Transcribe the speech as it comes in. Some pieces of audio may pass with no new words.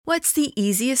What's the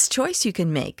easiest choice you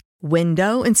can make?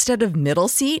 Window instead of middle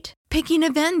seat? Picking a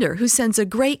vendor who sends a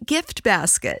great gift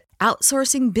basket?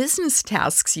 Outsourcing business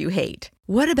tasks you hate?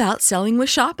 What about selling with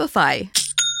Shopify?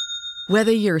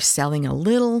 Whether you're selling a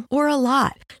little or a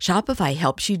lot, Shopify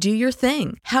helps you do your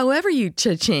thing, however you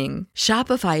cha-ching.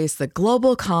 Shopify is the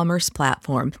global commerce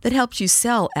platform that helps you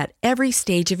sell at every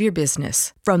stage of your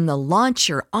business. From the launch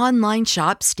your online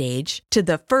shop stage to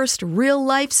the first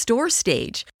real-life store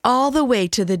stage, all the way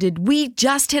to the did we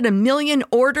just hit a million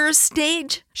orders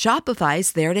stage.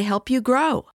 Shopify's there to help you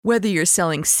grow. Whether you're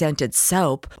selling scented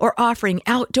soap or offering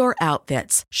outdoor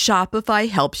outfits, Shopify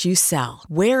helps you sell.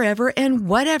 Wherever and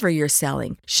whatever you're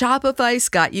selling, Shopify's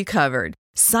got you covered.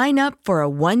 Sign up for a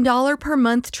 $1 per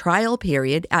month trial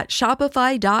period at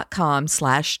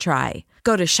shopify.com/try.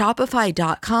 Go to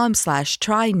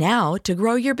shopify.com/try now to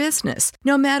grow your business,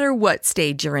 no matter what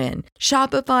stage you're in.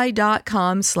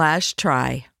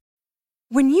 Shopify.com/try.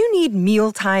 When you need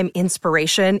mealtime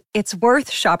inspiration, it's worth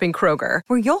shopping Kroger,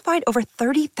 where you'll find over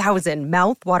 30,000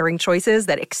 mouth-watering choices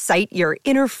that excite your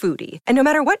inner foodie. And no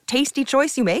matter what tasty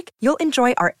choice you make, you'll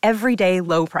enjoy our everyday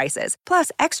low prices,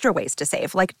 plus extra ways to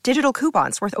save, like digital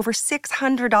coupons worth over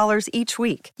 $600 each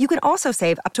week. You can also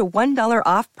save up to $1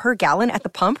 off per gallon at the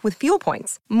pump with fuel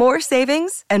points. More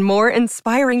savings and more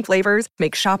inspiring flavors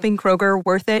make shopping Kroger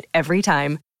worth it every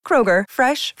time. Kroger,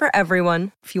 fresh for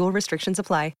everyone. Fuel restrictions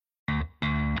apply.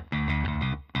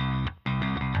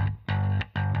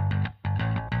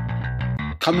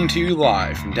 Coming to you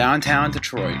live from downtown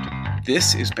Detroit,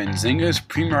 this is Benzinga's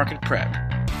PreMarket Prep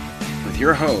with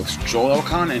your host, Joel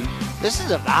Elconin. This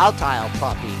is a volatile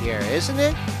puppy here, isn't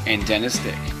it? And Dennis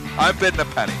Dick. I'm bidding a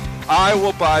penny. I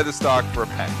will buy the stock for a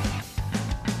penny.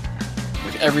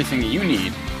 With everything you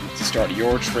need to start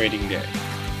your trading day.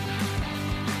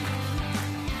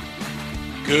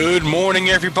 Good morning,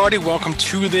 everybody. Welcome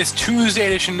to this Tuesday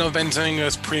edition of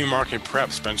Benzinga's Pre-Market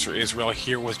Prep. Spencer Israel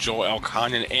here with Joel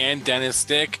Elconin and Dennis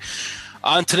Dick.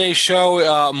 On today's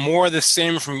show, more of the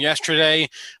same from yesterday.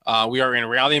 We are in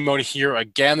rally mode here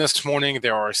again this morning.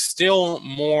 There are still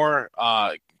more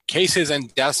cases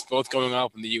and deaths both going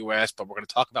up in the U.S., but we're going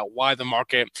to talk about why the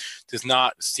market does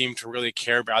not seem to really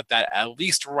care about that, at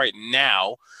least right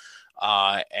now,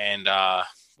 and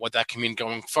what that can mean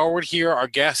going forward here. Our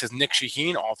guest is Nick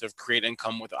Shaheen, author of Create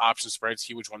Income with Option Spreads.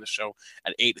 He will join the show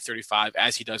at 8:35,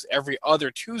 as he does every other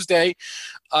Tuesday.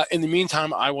 In the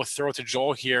meantime, I will throw it to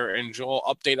Joel here, and Joel,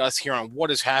 update us here on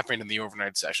what has happened in the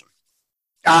overnight session.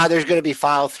 There's going to be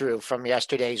follow-through from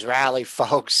yesterday's rally,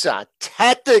 folks.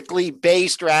 Technically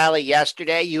based rally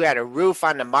yesterday. You had a roof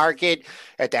on the market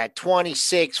at that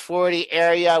 2640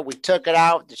 area. We took it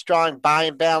out, the strong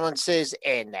buying balances,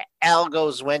 and the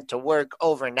algos went to work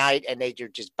overnight, and they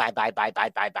just buy.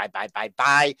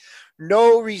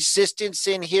 No resistance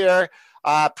in here.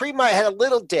 Pre-market had a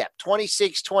little dip,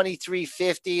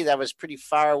 2623.50. That was pretty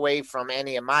far away from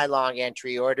any of my long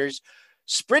entry orders.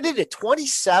 Sprinted at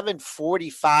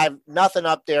 27.45, nothing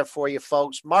up there for you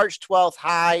folks. March 12th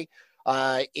high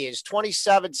is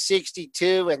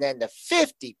 27.62, and then the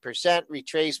 50%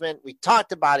 retracement. We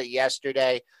talked about it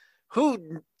yesterday.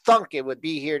 Who thunk it would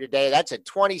be here today? That's at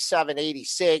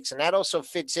 27.86, and that also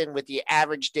fits in with the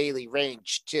average daily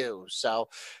range too. So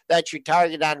that's your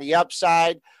target on the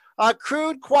upside.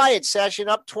 Crude, quiet session,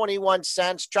 up 21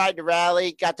 cents, tried to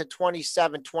rally, got to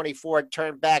 27.24,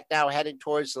 turned back now, heading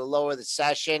towards the low of the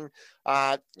session.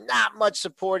 Not much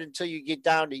support until you get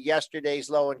down to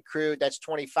yesterday's low in crude. That's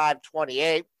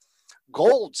 25.28.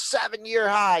 Gold, 7-year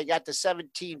high, got to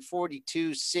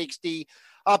 1742.60.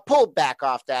 Pulled back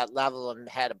off that level and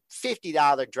had a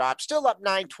 $50 drop. Still up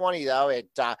 $9.20 though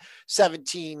at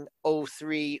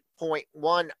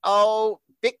 1703.10.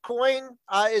 Bitcoin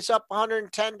is up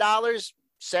 $110,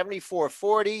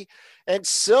 74.40, and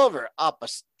silver up a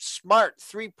smart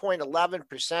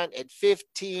 3.11% at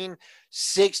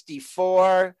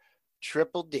 1564.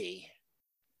 Triple D.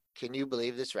 Can you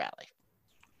believe this rally?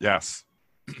 Yes.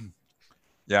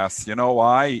 Yes. You know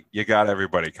why? You got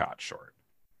everybody caught short.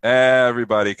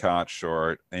 Everybody caught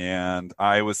short. And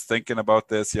I was thinking about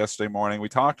this yesterday morning. We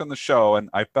talked on the show, and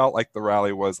I felt like the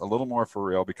rally was a little more for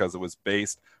real because it was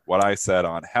based, what I said,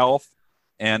 on health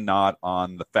and not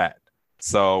on the Fed.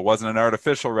 So it wasn't an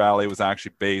artificial rally. It was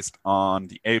actually based on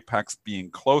the apex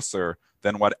being closer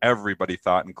than what everybody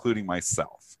thought, including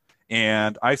myself.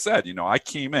 And I said, I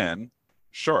came in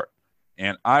short,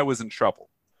 and I was in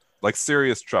trouble, like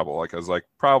serious trouble. Like I was like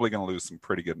probably going to lose some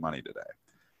pretty good money today.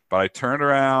 But I turned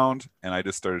around and I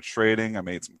just started trading. I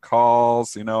made some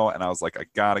calls, and I was like, I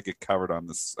got to get covered on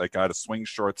this. I got a swing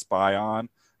short SPY on.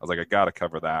 I was like, I got to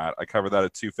cover that. I covered that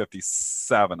at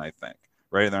 257, I think,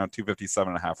 right around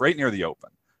 257.5, right near the open.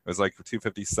 It was like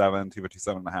 257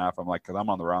 and a half. I'm like, because I'm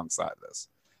on the wrong side of this.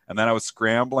 And then I was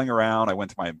scrambling around. I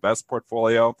went to my invest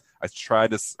portfolio. I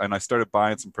started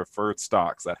buying some preferred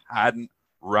stocks that hadn't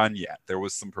run yet. There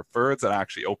was some preferreds that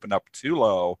actually opened up too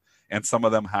low, and some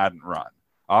of them hadn't run.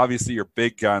 Obviously, your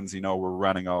big guns, were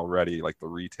running already, like the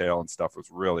retail and stuff was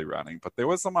really running. But there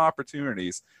was some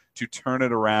opportunities to turn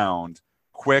it around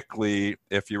quickly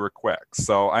if you were quick.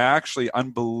 So I actually,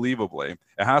 unbelievably,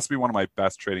 it has to be one of my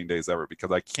best trading days ever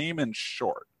because I came in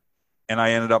short and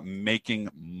I ended up making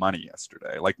money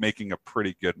yesterday, like making a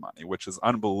pretty good money, which is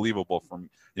unbelievable from,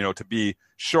 to be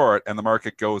short and the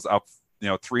market goes up,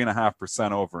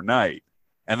 3.5% overnight.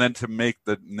 And then to make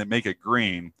it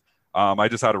green, I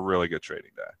just had a really good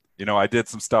trading day. I did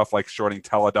some stuff like shorting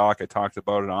Teladoc. I talked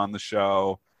about it on the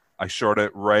show. I shorted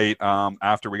it right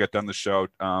after we got done the show,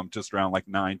 just around like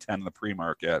 9:10 in the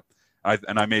pre-market.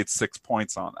 And I made 6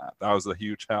 points on that. That was a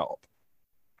huge help.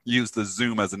 Used the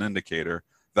Zoom as an indicator.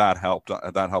 That helped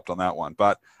on that one.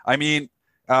 But I mean,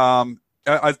 I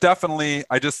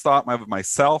just thought of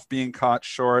myself being caught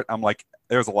short. I'm like,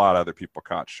 there's a lot of other people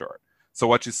caught short. So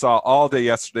what you saw all day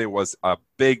yesterday was a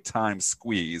big time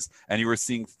squeeze, and you were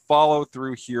seeing follow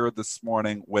through here this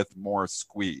morning with more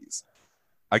squeeze.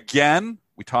 Again,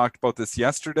 we talked about this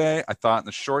yesterday. I thought in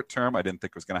the short term, I didn't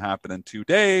think it was going to happen in 2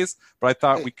 days, but I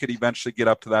thought we could eventually get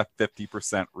up to that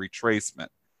 50% retracement.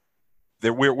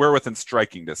 We're within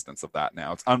striking distance of that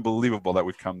now. It's unbelievable that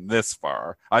we've come this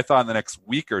far. I thought in the next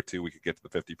week or two we could get to the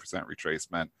 50%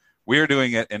 retracement. We're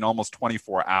doing it in almost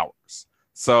 24 hours.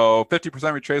 So 50%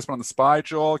 retracement on the SPY,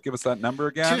 Joel. Give us that number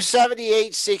again.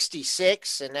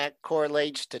 278.66, and that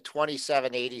correlates to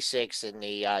 27.86 in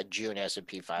the June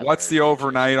S&P 500. What's the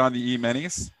overnight on the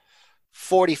E-minis?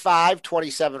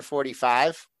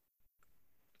 27.45.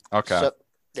 Okay. So,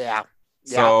 yeah.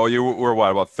 So you were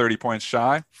what, about 30 points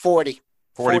shy? 40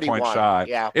 points shy.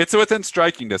 Yeah. It's within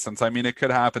striking distance. I mean, it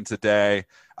could happen today.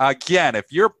 Again, if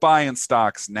you're buying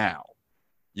stocks now,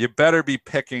 you better be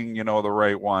picking, the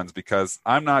right ones because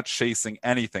I'm not chasing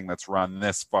anything that's run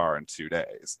this far in 2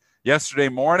 days. Yesterday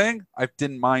morning, I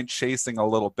didn't mind chasing a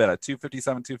little bit at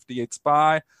 257, 258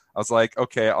 SPY. I was like,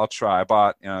 okay, I'll try. I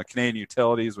bought Canadian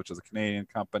Utilities, which is a Canadian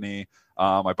company.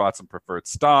 I bought some preferred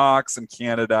stocks in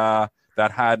Canada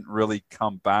that hadn't really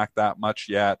come back that much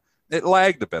yet. It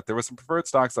lagged a bit. There were some preferred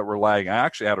stocks that were lagging. I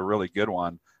actually had a really good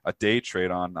one, a day trade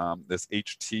on this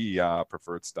HT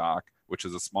preferred stock, which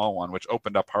is a small one, which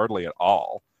opened up hardly at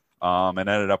all and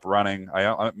ended up running.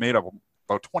 I made up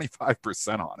about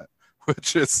 25% on it,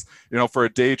 which is, for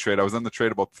a day trade, I was in the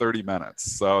trade about 30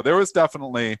 minutes. So there was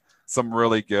definitely some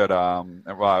really good, well,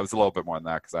 it was a little bit more than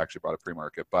that because I actually bought a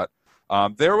pre-market, but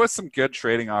there was some good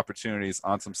trading opportunities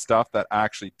on some stuff that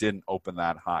actually didn't open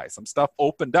that high. Some stuff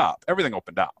opened up. Everything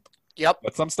opened up. Yep.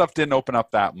 But some stuff didn't open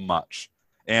up that much.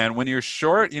 And when you're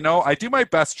short, I do my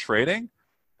best trading.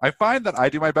 I find that I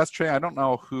do my best trading. I don't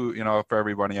know who, for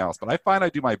everybody else, but I find I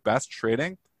do my best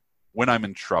trading when I'm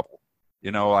in trouble.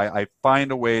 I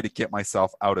find a way to get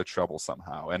myself out of trouble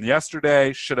somehow. And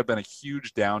yesterday should have been a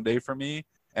huge down day for me,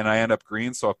 and I end up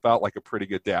green, so it felt like a pretty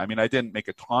good day. I mean, I didn't make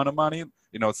a ton of money.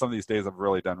 Some of these days I've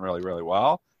really done really, really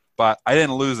well, but I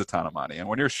didn't lose a ton of money. And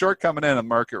when you're short coming in and the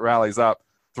market rallies up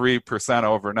 3%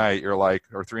 overnight, you're like,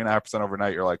 or 3.5%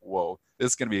 overnight, you're like, whoa,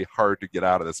 this is going to be hard to get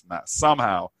out of this mess.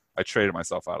 Somehow I traded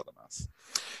myself out of the mess.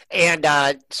 And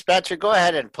Spencer, go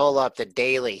ahead and pull up the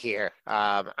daily here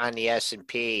on the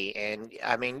S&P. And,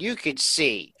 I mean, you could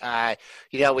see,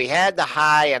 we had the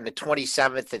high on the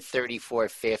 27th at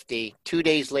 34.50. 2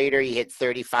 days later, he hit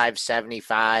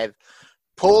 35.75,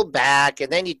 pulled back,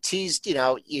 and then you teased,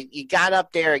 you got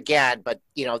up there again. But,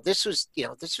 this was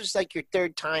like your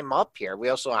third time up here. We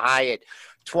also high at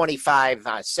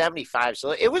 25.75.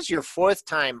 So it was your fourth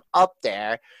time up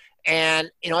there. And,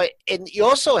 and you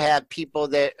also have people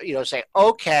that, say,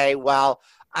 okay, well,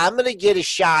 I'm going to get a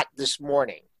shot this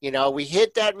morning. We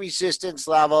hit that resistance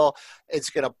level.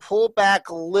 It's going to pull back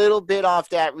a little bit off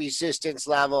that resistance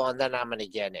level, and then I'm going to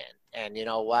get in. And you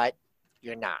know what?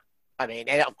 You're not. I mean,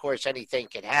 and of course, anything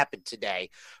can happen today.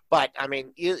 But, I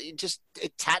mean, it's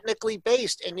technically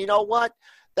based. And you know what?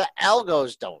 The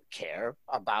algos don't care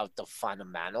about the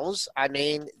fundamentals. I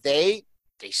mean, they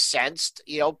sensed,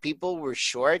 people were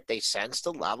short. They sensed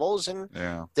the levels, and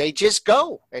they just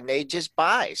go and they just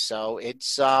buy. So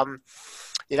it's, the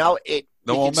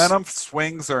momentum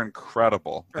swings are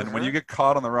incredible. And when you get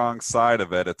caught on the wrong side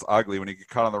of it, it's ugly. When you get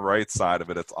caught on the right side of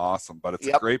it, it's awesome. But it's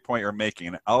a great point you're making.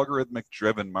 An algorithmic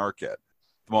driven market,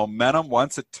 the momentum,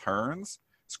 once it turns,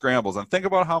 scrambles. And think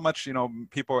about how much,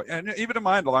 people, and even in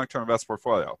mind, the long-term invest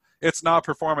portfolio, it's not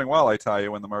performing well, I tell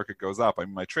you, when the market goes up. I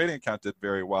mean, my trading account did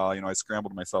very well. I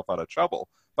scrambled myself out of trouble.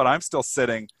 but I'm still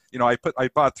sitting. I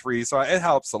bought 3, so it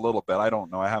helps a little bit. I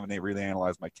don't know. I haven't really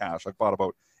analyzed my cash. I bought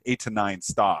about 8 to 9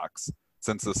 stocks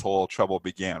since this whole trouble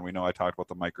began. We know I talked about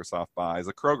the Microsoft buys.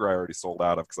 The Kroger I already sold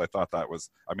out of because I thought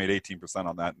I made 18%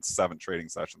 on that in 7 trading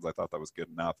sessions. I thought that was good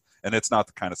enough. And it's not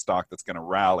the kind of stock that's going to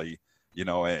rally,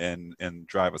 and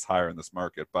drive us higher in this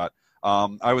market. But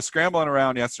I was scrambling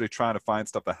around yesterday trying to find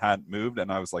stuff that hadn't moved,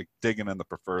 and I was like digging in the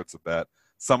preferreds a bit.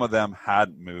 Some of them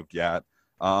hadn't moved yet.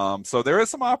 So there is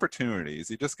some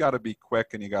opportunities. You just got to be quick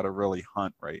and you got to really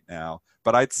hunt right now.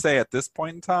 But I'd say at this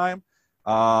point in time,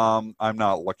 I'm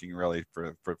not looking really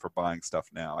for buying stuff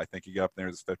now. I think you get up there,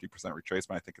 there's 50%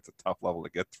 retracement. I think it's a tough level to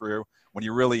get through. When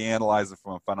you really analyze it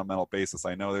from a fundamental basis,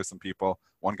 I know there's some people,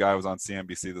 one guy was on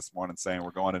CNBC this morning saying we're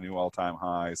going to new all-time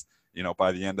highs,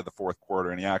 by the end of the fourth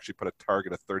quarter, and he actually put a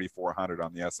target of 3,400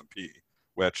 on the S&P,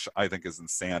 which I think is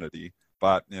insanity.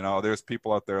 But, there's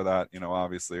people out there that,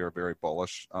 obviously are very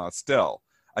bullish still.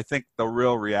 I think the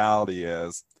real reality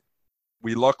is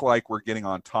we look like we're getting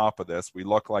on top of this. We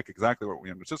look like exactly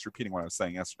I'm just repeating what I was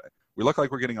saying yesterday. We look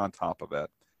like we're getting on top of it.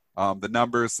 The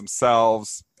numbers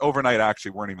themselves overnight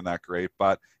actually weren't even that great,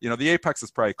 but the apex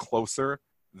is probably closer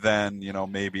than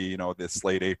maybe this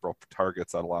late April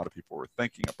targets that a lot of people were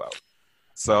thinking about.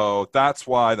 So that's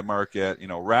why the market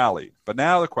rallied. But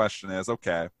now the question is,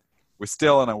 okay, we're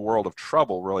still in a world of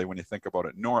trouble, really, when you think about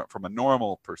it from a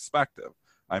normal perspective.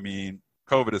 I mean,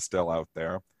 COVID is still out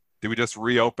there. Do we just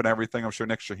reopen everything? I'm sure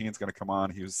Nick Shaheen's going to come on.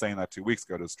 He was saying that 2 weeks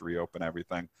ago, just to reopen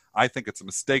everything. I think it's a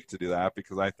mistake to do that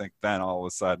because I think then all of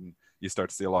a sudden you start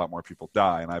to see a lot more people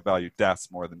die, and I value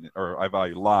I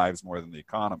value lives more than the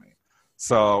economy.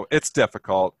 So it's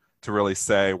difficult to really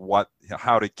say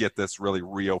how to get this really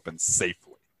reopened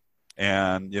safely,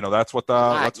 and that's what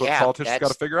politicians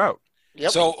got to figure out.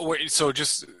 Yep. So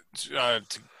just to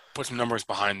put some numbers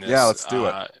behind this. Yeah, let's do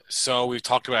it. So we've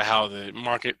talked about how the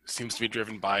market seems to be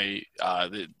driven by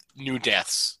the new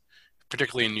deaths,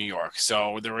 particularly in New York.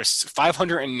 So there was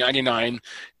 599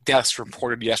 deaths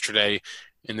reported yesterday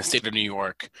in the state of New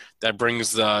York. That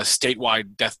brings the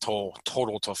statewide death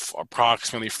total to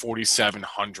approximately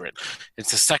 4,700.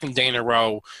 It's the second day in a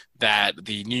row that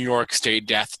the New York State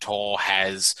death toll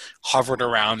has hovered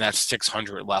around that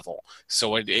 600 level.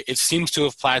 So it seems to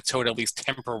have plateaued at least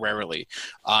temporarily.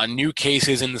 New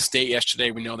cases in the state yesterday,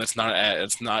 we know it's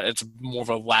more of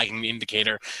a lagging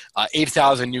indicator.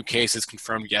 8,000 new cases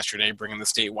confirmed yesterday, bringing the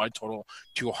statewide total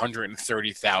to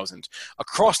 130,000.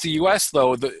 Across the U.S.,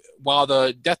 though, while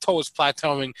the death toll was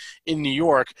plateauing in New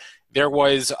York, there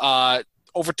was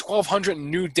over 1,200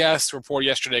 new deaths reported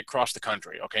yesterday across the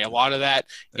country. Okay, a lot of that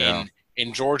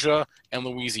in Georgia and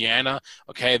Louisiana.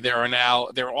 Okay, there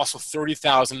are also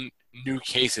 30,000 new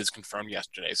cases confirmed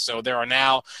yesterday. So there are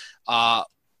now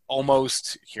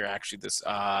almost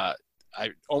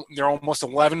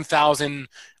 11,000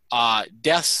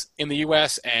 deaths in the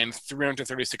U.S. and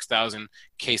 336,000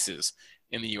 cases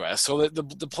in the U.S. So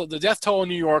the death toll in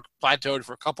New York plateaued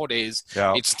for a couple of days.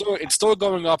 Yeah. It's still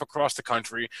going up across the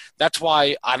country. That's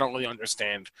why I don't really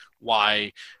understand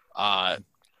why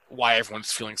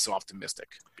everyone's feeling so optimistic.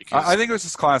 Because I think it was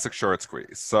just classic short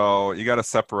squeeze. So you got to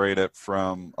separate it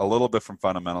a little bit from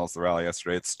fundamentals. The rally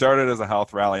yesterday, it started as a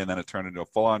health rally and then it turned into a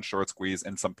full-on short squeeze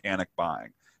and some panic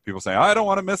buying. People saying, I don't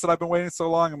want to miss it. I've been waiting so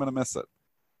long. I'm going to miss it.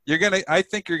 I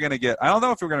think you're going to get, I don't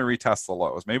know if you're going to retest the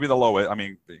lows. Maybe the low,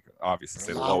 obviously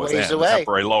say the low is in. The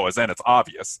temporary low is in. It's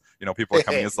obvious. People are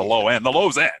coming as the low end. The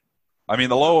low's in. I mean,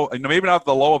 the low, maybe not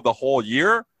the low of the whole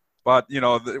year, but,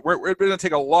 we're going to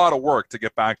take a lot of work to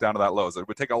get back down to that lows. It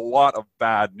would take a lot of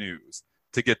bad news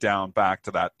to get down back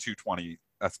to that 220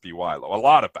 SPY low. A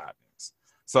lot of bad news.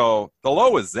 So the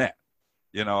low is in,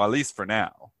 at least for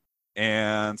now.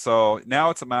 And so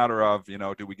now it's a matter of,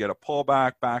 do we get a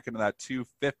pullback back into that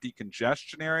 250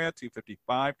 congestion area,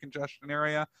 255 congestion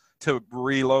area to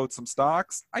reload some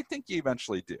stocks? I think you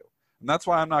eventually do. And that's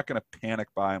why I'm not going to panic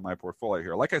buy in my portfolio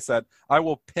here. Like I said, I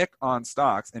will pick on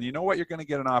stocks. And you know what? You're going to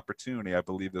get an opportunity, I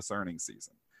believe, this earnings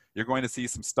season. You're going to see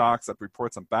some stocks that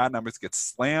report some bad numbers get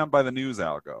slammed by the news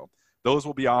algo. Those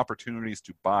will be opportunities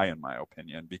to buy, in my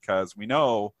opinion, because we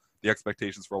know the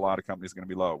expectations for a lot of companies are going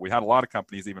to be low. We had a lot of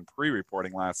companies even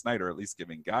pre-reporting last night, or at least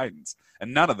giving guidance,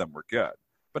 and none of them were good.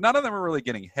 But none of them are really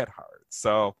getting hit hard.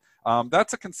 So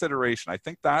that's a consideration. I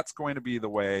think that's going to be the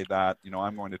way that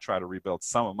I'm going to try to rebuild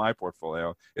some of my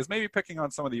portfolio, is maybe picking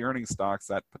on some of the earnings stocks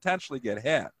that potentially get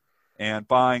hit and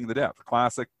buying the dip. The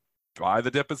classic, buy the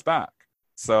dip is back.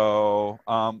 So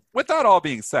with that all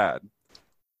being said,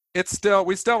 we still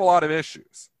have a lot of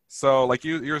issues. So like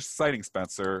you're citing,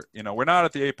 Spencer, we're not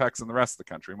at the apex in the rest of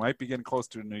the country. We might be getting close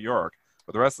to New York,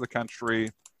 but the rest of the country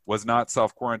was not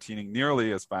self-quarantining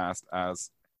nearly as fast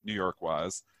as New York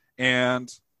was,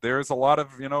 and there's a lot of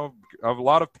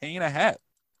pain ahead.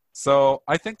 So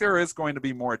I think there is going to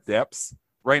be more dips.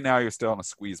 Right now, you're still in a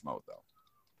squeeze mode, though.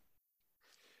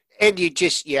 And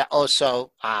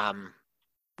also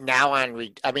now on,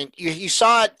 I mean, you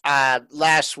saw it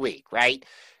last week, right?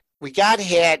 We got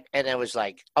hit, and it was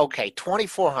like, okay,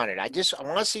 2,400. I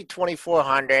want to see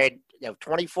 2,400,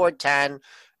 2,410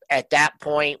 at that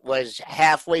point was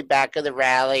halfway back of the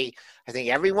rally. I think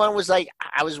everyone was like,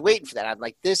 I was waiting for that. I'm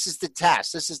like, this is the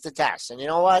test. This is the test. And you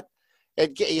know what?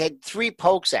 You had 3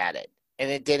 pokes at it,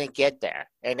 and it didn't get there.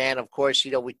 And then, of course,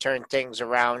 we turned things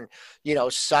around,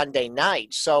 Sunday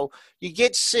night. So you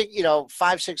get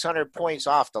 500-600 points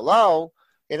off the low.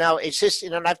 It's just,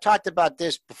 and I've talked about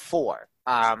this before.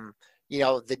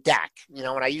 The deck,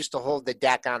 when I used to hold the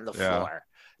deck on the floor,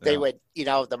 they would,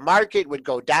 the market would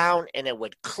go down and it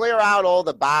would clear out all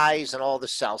the buys and all the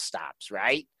sell stops,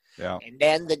 right? Yeah. And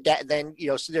then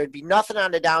so there'd be nothing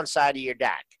on the downside of your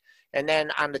deck. And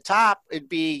then on the top, it'd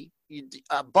be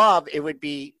above, it would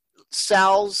be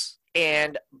sells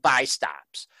and buy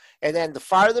stops. And then the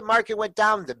farther the market went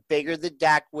down, the bigger the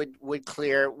deck would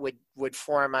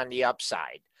form on the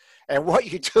upside. And what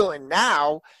you're doing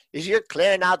now is you're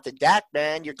clearing out the deck,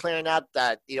 man. You're clearing out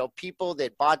the, people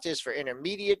that bought this for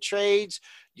intermediate trades.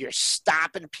 You're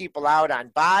stopping people out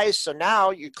on buys. So now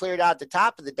you cleared out the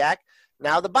top of the deck.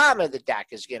 Now the bottom of the deck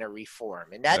is going to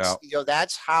reform. And that's,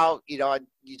 that's how,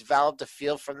 you develop a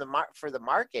feel for the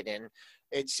market. And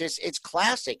it's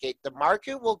classic. The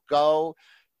market will go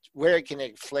where it can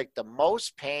inflict the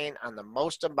most pain on the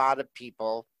most amount of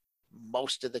people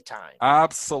most of the time.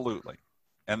 Absolutely.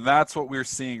 And that's what we're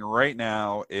seeing right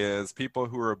now is people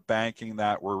who are banking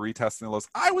that we're retesting the lows.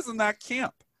 I was in that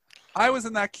camp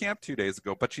 2 days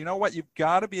ago. But you know what? You've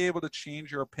got to be able to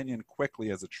change your opinion quickly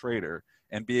as a trader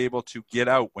and be able to get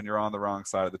out when you're on the wrong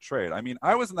side of the trade. I mean,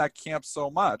 I was in that camp so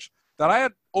much that I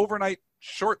had overnight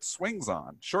short swings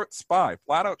on, short SPY,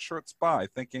 flat out short SPY,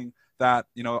 thinking that,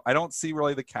 I don't see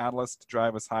really the catalyst to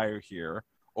drive us higher here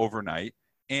overnight.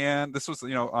 And this was,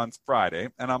 on Friday.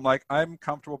 And I'm like, I'm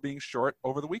comfortable being short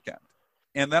over the weekend.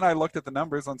 And then I looked at the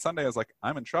numbers on Sunday. I was like,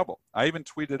 I'm in trouble. I even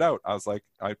tweeted out. I was like,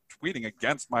 I'm tweeting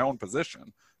against my own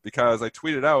position because I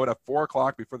tweeted out at 4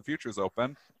 o'clock before the futures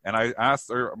open. And I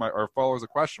asked our followers a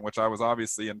question, which I was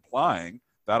obviously implying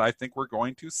that I think we're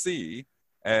going to see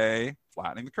a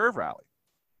flattening the curve rally.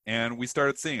 And we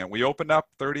started seeing it. We opened up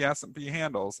 30 S&P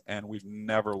handles, and we've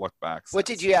never looked back since. What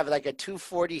did you have, like a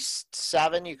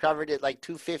 247? You covered it like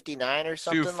 259 or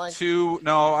something like that?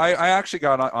 No, I actually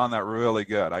got on that really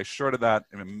good. I shorted that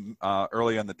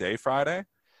early in the day Friday.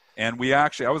 And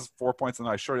I was 4 points, and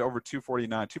I shorted over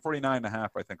 249 and a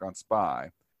half, I think, on SPY.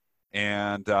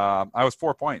 And I was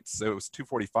 4 points. It was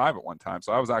 245 at one time.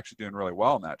 So I was actually doing really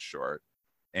well in that short.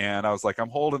 And I was like, I'm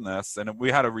holding this. And we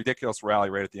had a ridiculous rally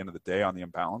right at the end of the day on the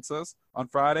imbalances on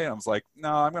Friday. And I was like, no,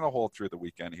 I'm going to hold through the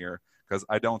weekend here because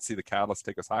I don't see the catalyst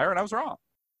take us higher. And I was wrong.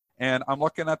 And I'm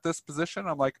looking at this position.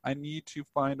 I'm like, I need to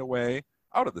find a way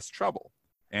out of this trouble.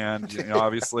 And,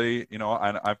 obviously,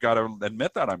 I've got to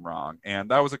admit that I'm wrong.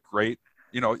 And that was a great,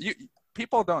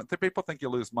 people think you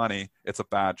lose money. It's a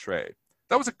bad trade.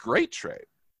 That was a great trade.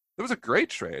 It was a great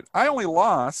trade. I only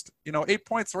lost, 8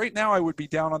 points. Right now, I would be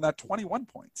down on that 21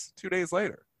 points 2 days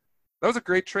later. That was a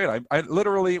great trade. I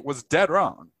literally was dead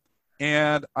wrong.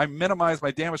 And I minimized my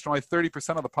damage to only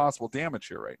 30% of the possible damage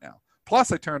here right now.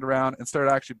 Plus, I turned around and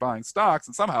started actually buying stocks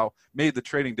and somehow made the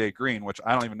trading day green, which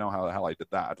I don't even know how the hell I did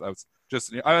that.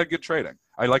 I had good trading.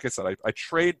 Like I said, I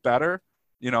trade better,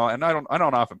 and I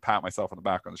don't often pat myself on the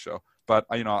back on the show. But,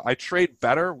 I trade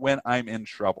better when I'm in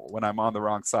trouble, when I'm on the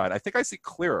wrong side. I think I see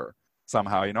clearer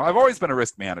somehow. I've always been a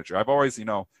risk manager. I've always,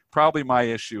 probably my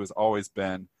issue has always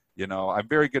been, I'm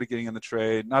very good at getting in the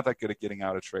trade, not that good at getting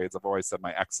out of trades. I've always said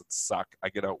my exits suck. I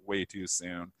get out way too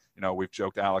soon. We've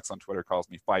joked, Alex on Twitter calls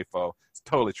me FIFO. It's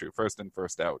totally true, first in,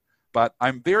 first out. But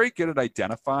I'm very good at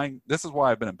identifying. This is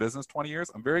why I've been in business 20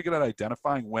 years. I'm very good at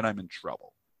identifying when I'm in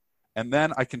trouble. And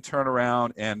then I can turn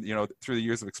around and, through the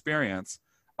years of experience,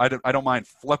 I don't mind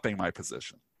flipping my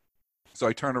position. So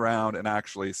I turn around and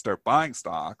actually start buying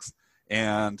stocks.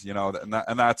 And,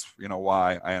 that's,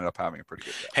 why I ended up having a pretty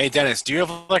good day. Hey, Dennis, do you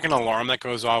have like an alarm that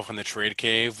goes off in the trade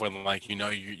cave when you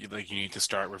need to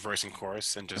start reversing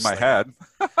course and just in my head?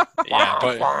 Yeah,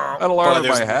 but an alarm in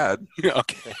my head.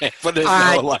 Okay. But there's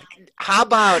no how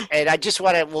about,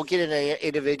 and we'll get into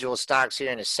individual stocks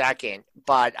here in a second,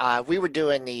 but we were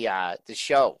doing the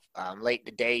show late in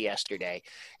the day yesterday,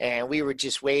 and we were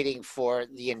just waiting for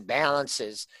the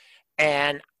imbalances.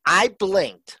 And I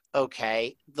blinked,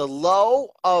 okay? The low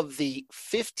of the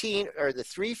 15 or the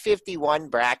 351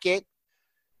 bracket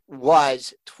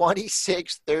was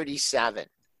 26.37.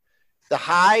 The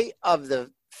high of the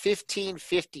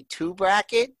 15.52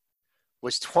 bracket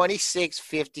was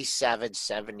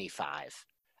 26.57.75.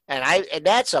 And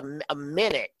that's a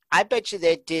minute. I bet you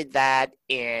they did that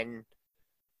in,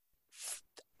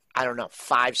 I don't know,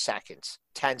 5 seconds,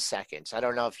 10 seconds. I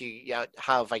don't know if if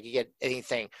I could get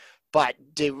anything. But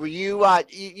were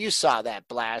you saw that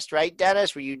blast, right,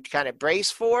 Dennis? Were you kind of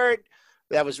braced for it?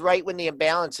 That was right when the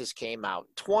imbalances came out.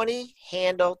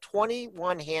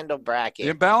 21 handle bracket.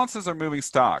 The imbalances are moving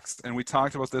stocks, and we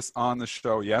talked about this on the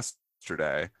show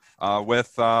yesterday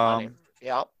with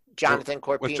Jonathan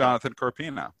Corpina. With Jonathan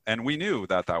Corpina, and we knew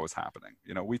that was happening.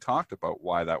 We talked about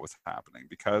why that was happening,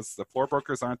 because the floor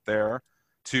brokers aren't there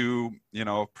to,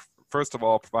 first of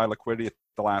all, provide liquidity at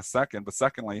the last second, but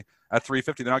secondly, at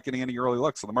 350, they're not getting any early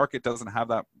looks, so the market doesn't have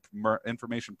that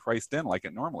information priced in like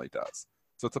it normally does.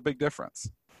 So it's a big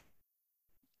difference.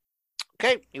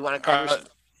 Okay, you want to cover?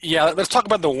 Yeah, let's talk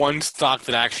about the one stock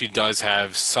that actually does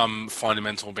have some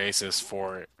fundamental basis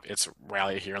for its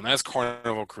rally here, and that's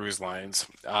Carnival Cruise Lines.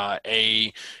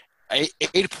 A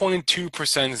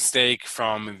 8.2% stake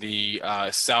from the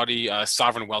Saudi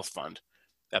Sovereign Wealth Fund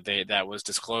that was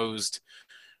disclosed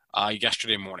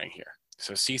yesterday morning here.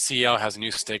 So CCL has a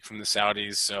new stake from the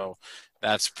Saudis, so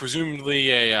that's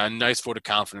presumably a nice vote of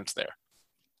confidence there.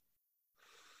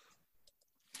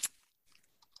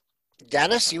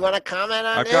 Dennis, you want to comment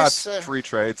on this? I've got 3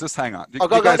 trades. Just hang on. Go.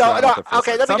 Okay, let me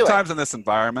do it. Sometimes in this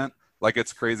environment, like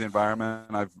it's a crazy environment,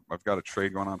 and I've got a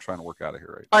trade going on. I'm trying to work out of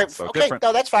here right now. All right, so okay,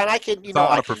 no, that's fine. I can, it's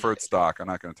not a preferred stock. I'm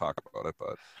not going to talk about it,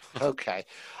 but okay.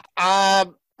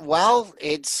 Well,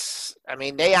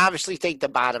 they obviously think the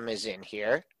bottom is in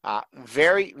here.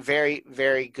 Very, very,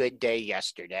 very good day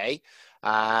yesterday. We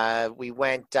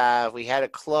had a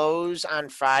close on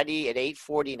Friday at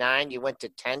 8.49. You went to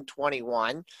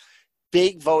 10.21.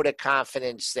 Big vote of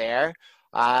confidence there.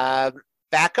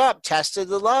 Back up, tested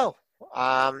the low.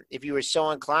 If you were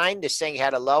so inclined, this thing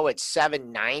had a low at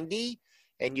 7.90,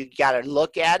 and you got to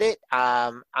look at it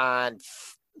on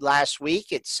last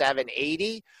week at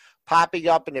 7.80. Popping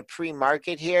up in the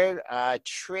pre-market here,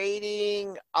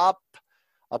 trading up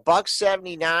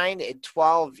 $1.79 at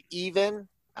 12 even.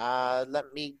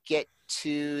 Let me get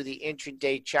to the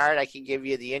intraday chart. I can give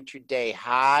you the intraday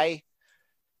high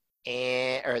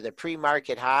or the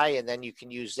pre-market high, and then you can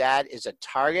use that as a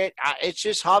target. It's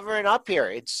just hovering up here.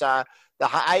 It's the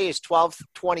high is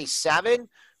 12.27.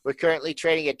 We're currently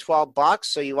trading at $12,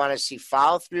 so you want to see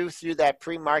follow through that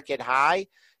pre-market high.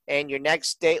 And your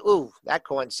next day, that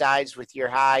coincides with your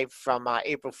high from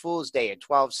April Fool's Day at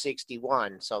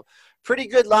 12.61. So pretty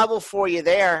good level for you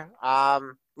there.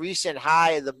 Recent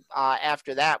high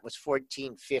after that was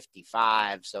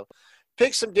 14.55. So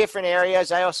pick some different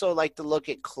areas. I also like to look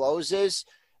at closes.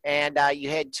 And you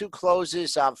had 2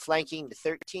 closes flanking the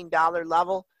 $13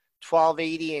 level,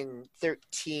 12.80 and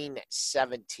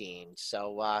 13.17.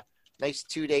 So nice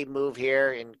 2-day move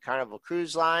here in Carnival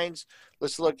Cruise Lines.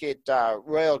 Let's look at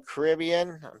Royal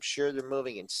Caribbean. I'm sure they're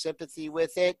moving in sympathy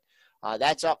with it.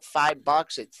 That's up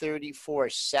 $5 at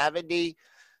 34.70.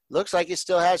 Looks like it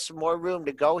still has some more room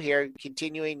to go here,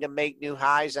 continuing to make new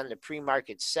highs on the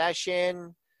pre-market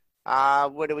session.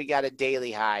 What do we got? A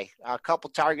daily high. A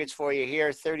couple targets for you here.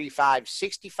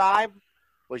 35.65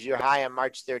 was your high on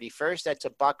March 31st. That's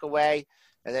 $1 away.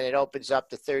 And then it opens up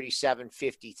to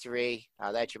 37.53.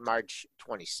 That's your March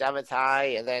 27th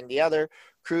high. And then the other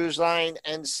cruise line,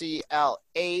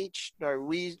 NCLH,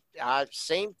 Norwegian,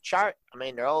 same chart.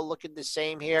 They're all looking the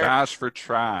same here. Dash for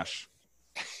trash.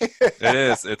 It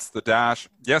is. It's the dash.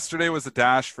 Yesterday was a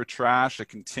dash for trash. It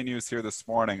continues here this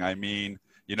morning. Do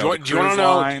you want to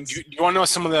know? Do you want to know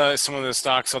some of the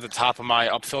stocks at the top of my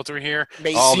up filter here?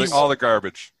 All the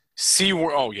garbage.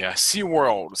 SeaWorld,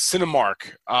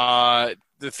 Cinemark,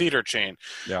 the theater chain,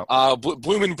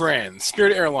 Bloomin' Brands,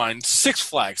 Spirit Airlines, Six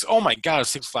Flags. Oh my God,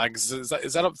 Six Flags is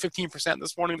that up 15%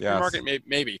 this morning in the market?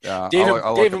 Maybe. Yeah,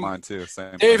 I'll look at mine too.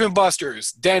 Same. Dave and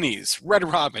Buster's, Denny's, Red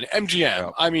Robin,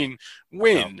 MGM. Yep.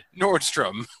 Wynn,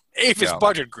 Nordstrom, Aphis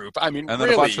Budget Group. And then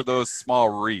a bunch of those small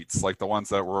REITs, like the ones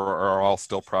that are all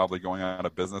still probably going out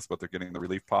of business, but they're getting the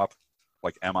relief pop,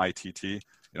 like MITT.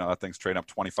 That thing's trading up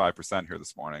 25% here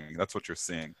this morning. That's what you're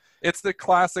seeing. It's the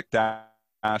classic dash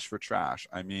for trash.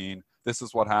 This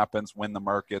is what happens when the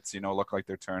markets, look like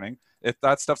they're turning. If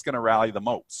that stuff's going to rally the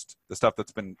most, the stuff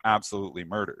that's been absolutely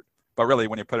murdered. But really,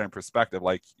 when you put it in perspective,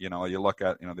 you look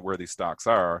at, where these stocks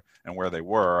are and where they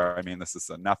were, this is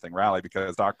a nothing rally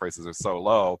because stock prices are so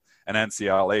low. And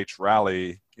NCLH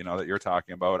rally, that you're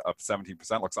talking about, up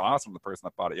 17% looks awesome, the person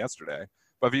that bought it yesterday.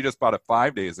 But if you just bought it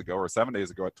 5 days ago or 7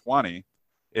 days ago at 20,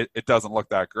 it doesn't look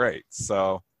that great.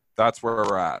 So That's where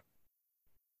we're at.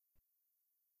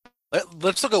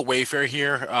 Let's look at Wayfair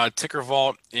here. Ticker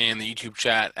Vault in the YouTube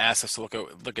chat asked us to look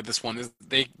at this one.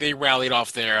 They rallied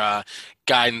off their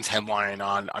guidance headline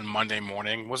on Monday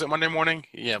morning. Was it Monday morning?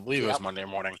 Yeah, I believe it was Monday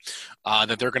morning.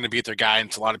 That they're going to beat their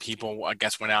guidance. A lot of people, I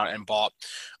guess, went out and bought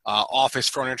office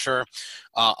furniture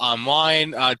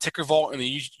online. Ticker Vault in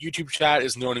the YouTube chat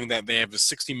is noting that they have a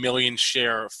 60 million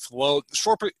share float.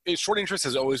 Short interest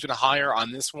has always been higher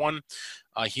on this one.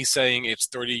 He's saying it's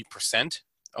 30%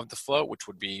 of the float, which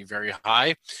would be very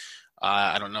high.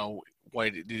 I don't know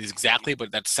what it is exactly,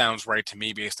 but that sounds right to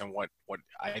me based on what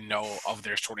I know of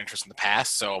their short interest in the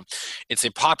past. So it's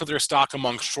a popular stock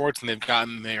among shorts, and they've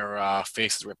gotten their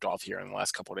faces ripped off here in the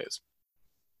last couple of days.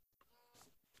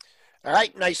 All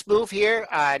right, nice move here.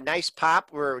 Nice pop.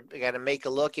 We're going to make a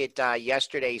look at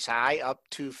yesterday's high, up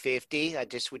 250. I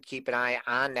just would keep an eye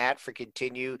on that for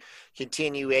continuation.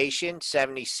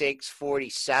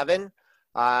 76.47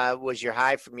 was your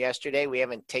high from yesterday. We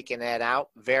haven't taken that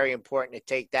out. Very important to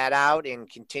take that out and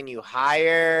continue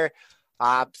higher.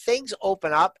 Things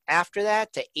open up after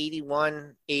that to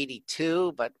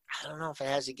 81.82, but I don't know if it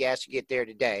has the gas to get there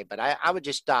today. But I would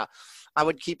just I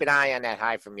would keep an eye on that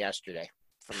high from yesterday.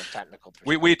 From a technical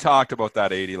perspective. We talked about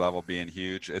that 80 level being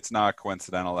huge. It's not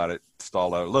coincidental that it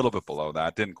stalled out a little bit below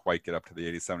that. Didn't quite get up to the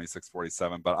 80,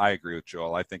 76.47, but I agree with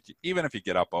Joel. I think even if you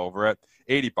get up over it,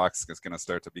 $80 is going to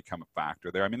start to become a factor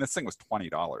there. I mean, this thing was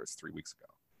 $20 3 weeks ago.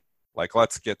 Like,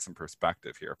 let's get some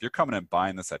perspective here. If you're coming and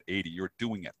buying this at 80, you're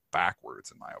doing it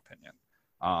backwards, in my opinion.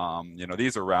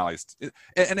 These are rallies.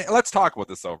 And let's talk about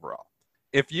this overall.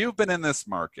 If you've been in this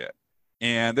market,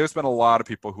 and there's been a lot of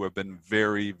people who have been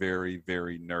very, very,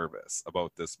 very nervous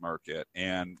about this market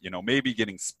and, maybe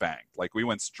getting spanked. Like, we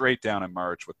went straight down in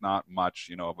March with not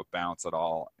much, of a bounce at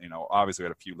all. Obviously we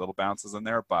had a few little bounces in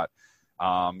there, but,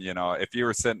 if you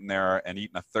were sitting there and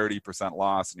eating a 30%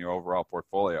 loss in your overall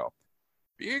portfolio,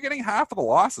 you're getting half of the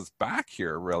losses back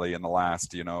here really in the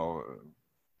last,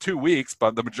 2 weeks,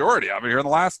 but the majority of it here in the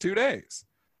last 2 days.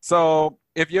 So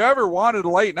if you ever wanted to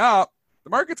lighten up, the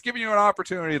market's giving you an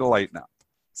opportunity to lighten up.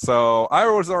 So I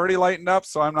was already lightened up,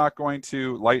 so I'm not going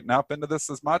to lighten up into this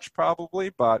as much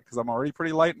probably, but because I'm already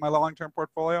pretty light in my long-term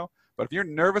portfolio. But if you're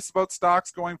nervous about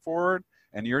stocks going forward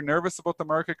and you're nervous about the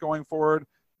market going forward,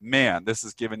 man, this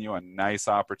is giving you a nice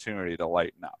opportunity to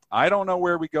lighten up. I don't know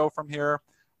where we go from here.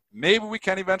 Maybe we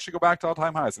can eventually go back to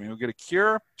all-time highs. I mean, we'll get a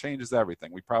cure, changes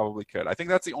everything. We probably could. I think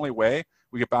that's the only way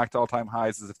we get back to all-time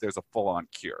highs is if there's a full-on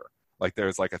cure. Like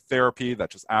there's like a therapy that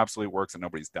just absolutely works and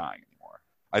nobody's dying anymore.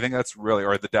 I think that's really,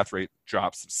 or the death rate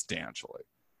drops substantially.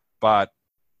 But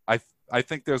I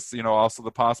think there's, also the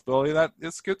possibility that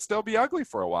this could still be ugly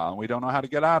for a while and we don't know how to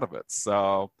get out of it.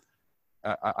 So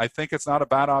I think it's not a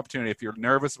bad opportunity if you're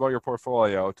nervous about your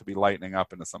portfolio to be lightening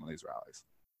up into some of these rallies.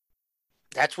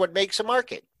 That's what makes a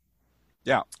market.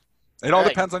 Yeah. It all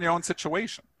depends on your own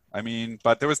situation. I mean,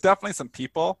 but there was definitely some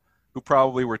people who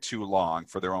probably were too long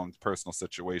for their own personal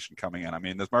situation coming in. I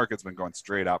mean, this market's been going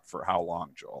straight up for how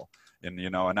long, Joel? And,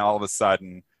 and all of a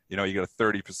sudden, you get a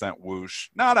 30% whoosh,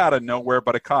 not out of nowhere,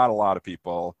 but it caught a lot of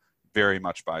people very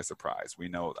much by surprise. We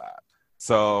know that.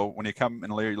 So when you come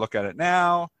and you look at it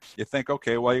now, you think,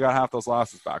 okay, well, you got half those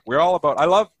losses back. We're all about, I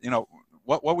love,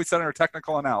 what we said in our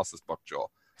technical analysis book,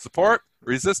 Joel. Support,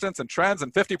 resistance, and trends,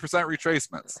 and 50%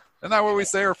 retracements. Isn't that what we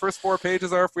say our first 4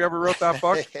 pages are if we ever wrote that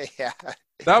book? Yeah.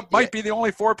 That might be the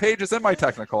only 4 pages in my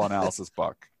technical analysis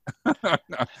book.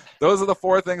 Those are the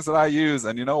 4 things that I use.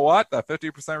 And you know what? That 50%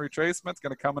 retracement is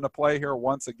going to come into play here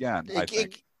once again.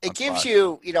 It gives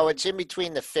you, it's in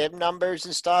between the fib numbers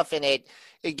and stuff. And it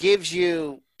gives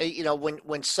you,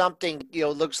 when something,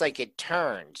 looks like it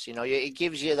turns, it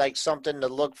gives you like something to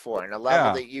look for and a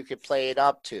level that you could play it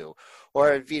up to.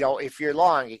 Or if you're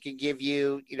long, it could give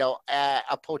you,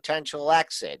 a potential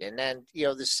exit. And then,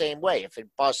 the same way, if it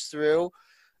busts through,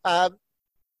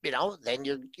 then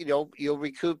you'll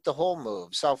recoup the whole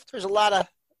move. So there's a lot of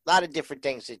different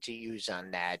things that you use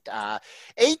on that.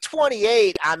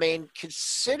 828, I mean,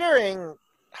 considering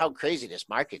how crazy this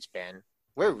market's been,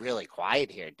 we're really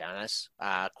quiet here, Dennis.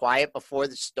 Quiet before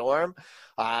the storm.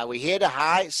 We hit a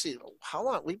high. See, how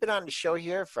long? We've been on the show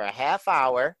here for a half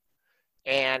hour.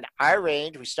 And our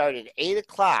range, we started at 8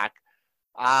 o'clock.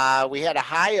 We had a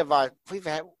high of we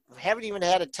haven't even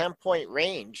had a 10-point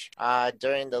range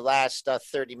during the last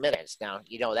 30 minutes. Now,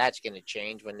 that's going to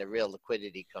change when the real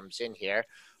liquidity comes in here.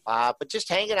 But just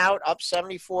hanging out up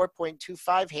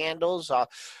 74.25 handles.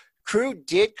 Crude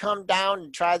did come down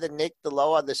and try to nick the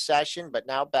low of the session, but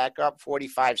now back up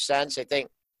 45 cents. I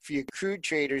think for you crude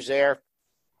traders there,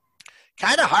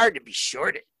 kind of hard to be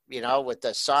shorted. with the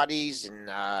Saudis and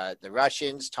the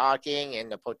Russians talking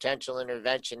and the potential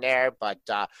intervention there. But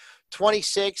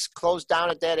 26 closed down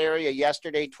at that area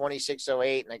yesterday,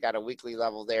 26.08, and I got a weekly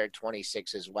level there at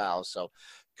 26 as well. So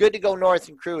good to go north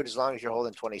in crude as long as you're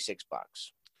holding $26.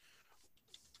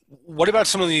 What about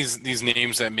some of these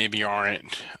names that maybe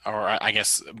aren't, or I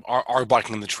guess are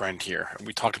bucking the trend here?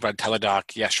 We talked about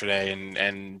Teladoc yesterday,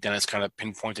 and Dennis kind of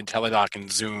pinpointed Teladoc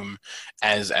and Zoom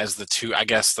as the two, I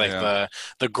guess, like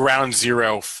the ground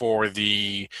zero for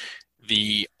the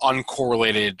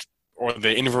uncorrelated or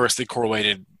the inversely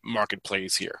correlated market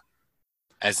plays here,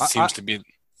 as it seems to be.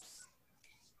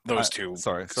 Those two.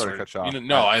 Sorry to cut you off.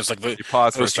 I was like, you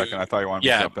paused for a second. I thought you wanted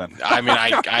me to jump in. I mean,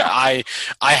 I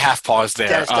half paused there.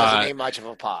 Dennis doesn't need much of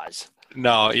a pause.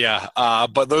 No, yeah.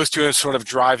 But those two are sort of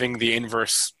driving the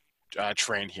inverse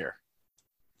train here.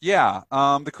 Yeah,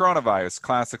 the coronavirus,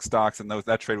 classic stocks, and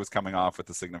that trade was coming off with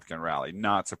a significant rally.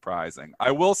 Not surprising. I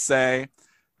will say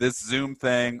this Zoom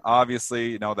thing,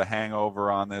 obviously, the hangover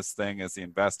on this thing is the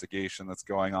investigation that's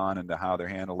going on into how they're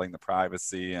handling the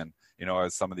privacy and,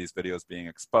 as some of these videos being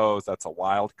exposed, that's a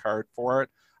wild card for it.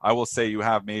 I will say you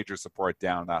have major support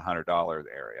down in that $100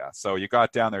 area. So you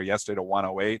got down there yesterday to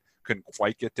 108, couldn't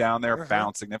quite get down there,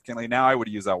 bounced significantly. Now I would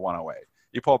use that 108.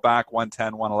 You pull back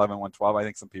 110, 111, 112. I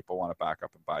think some people want to back up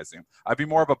and buy Zoom. I'd be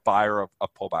more of a buyer of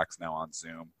pullbacks now on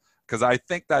Zoom because I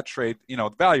think that trade,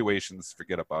 the valuations,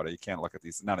 forget about it. You can't look at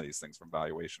none of these things from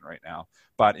valuation right now.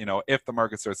 But, if the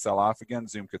market starts to sell off again,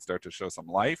 Zoom could start to show some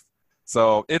life.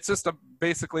 So it's just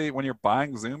basically when you're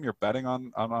buying Zoom, you're betting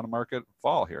on a market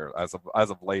fall here as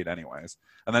of late anyways.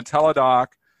 And then Teladoc,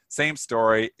 same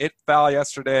story. It fell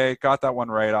yesterday, got that one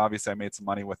right. Obviously, I made some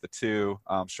money with the two,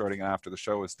 shorting it after the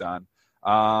show was done.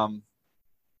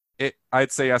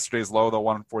 I'd say yesterday's low, though,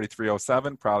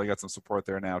 143.07, probably got some support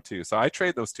there now too. So I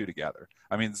trade those two together.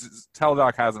 I mean,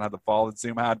 Teladoc hasn't had the fall that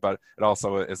Zoom had, but it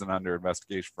also isn't under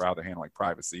investigation for how they're handling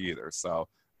privacy either. So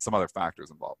some other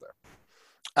factors involved there.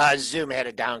 Zoom had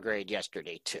a downgrade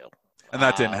yesterday too. And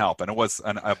that didn't help. And it was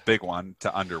a big one to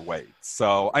underweight.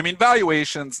 So, I mean,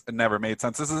 valuations never made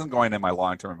sense. This isn't going in my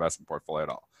long-term investment portfolio at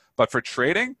all. But for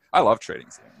trading, I love trading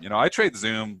Zoom. I trade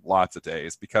Zoom lots of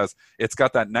days because it's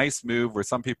got that nice move where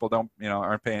some people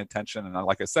aren't paying attention. And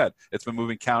like I said, it's been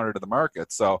moving counter to the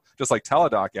market. So just like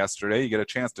Teladoc yesterday, you get a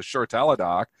chance to short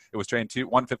Teladoc. It was trading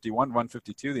 151,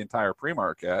 152 the entire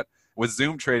pre-market. With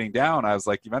Zoom trading down, I was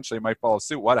like, eventually it might follow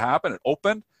suit. What happened? It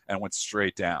opened and went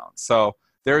straight down. So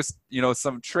there's,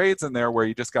 some trades in there where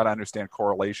you just got to understand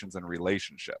correlations and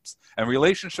relationships. And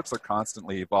relationships are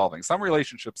constantly evolving. Some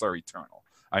relationships are eternal.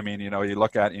 I mean, you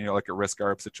look at risk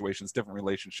arb situations, different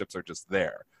relationships are just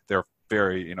there. They're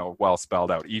very, well spelled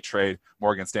out. E-Trade,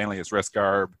 Morgan Stanley is risk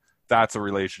arb. That's a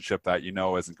relationship that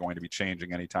isn't going to be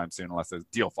changing anytime soon unless the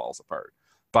deal falls apart.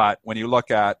 But when you look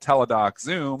at Teladoc,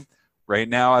 Zoom, right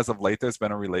now, as of late, there's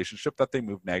been a relationship that they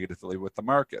move negatively with the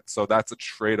market. So that's a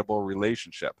tradable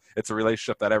relationship. It's a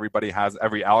relationship that every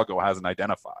algo hasn't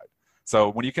identified. So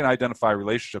when you can identify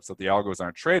relationships that the algos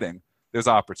aren't trading, there's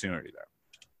opportunity there.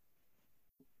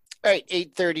 All right,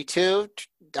 8:32.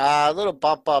 A little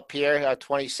bump up here,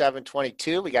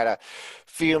 27.22. We got a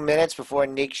few minutes before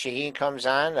Nick Shaheen comes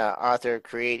on, author of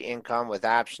Create Income with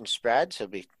Option Spreads. He'll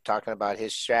be talking about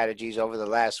his strategies over the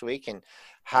last week and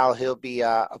how he'll be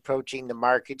approaching the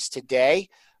markets today.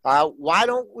 What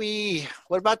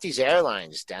about these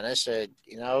airlines, Dennis?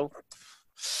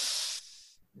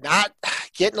 Not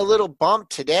getting a little bump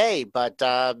today, but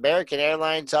American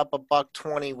Airlines up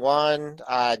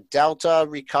 $1.21. Delta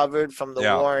recovered from the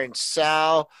war in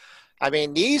sell. I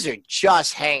mean, these are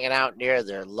just hanging out near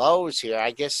their lows here.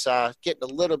 I guess getting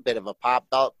a little bit of a pop.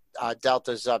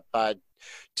 Delta's up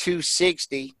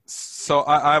 260. So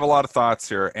I have a lot of thoughts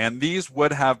here, and these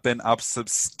would have been up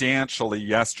substantially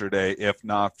yesterday if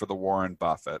not for the Warren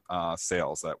Buffett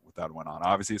sales that went on.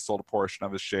 Obviously, he sold a portion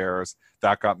of his shares.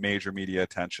 That got major media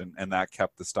attention, and that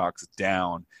kept the stocks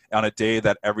down on a day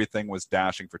that everything was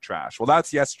dashing for trash. Well,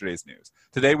 that's yesterday's news.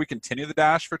 Today, we continue the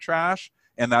dash for trash,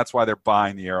 and that's why they're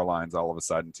buying the airlines all of a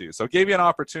sudden too. So it gave you an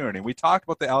opportunity. We talked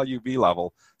about the LUV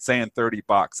level saying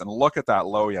 $30, and look at that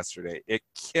low yesterday. It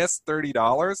kissed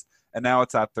 $30, and now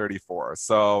it's at 34.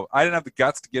 So I didn't have the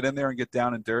guts to get in there and get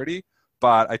down and dirty.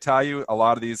 But I tell you, a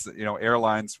lot of these,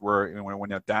 airlines were, when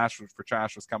the dash for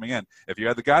trash was coming in, if you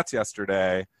had the guts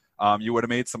yesterday, you would have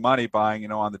made some money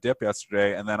buying, on the dip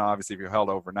yesterday. And then obviously if you held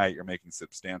overnight, you're making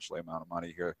substantially amount of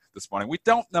money here this morning. We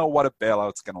don't know what a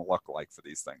bailout's going to look like for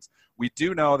these things. We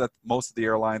do know that most of the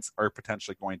airlines are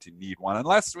potentially going to need one,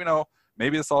 unless,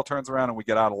 Maybe this all turns around and we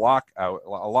get out of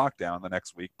lockdown the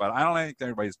next week, but I don't think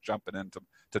anybody's jumping in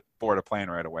to board a plane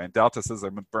right away. And Delta says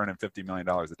they're burning $50 million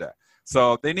a day.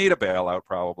 So they need a bailout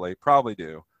probably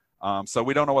do. So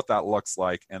we don't know what that looks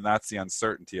like, and that's the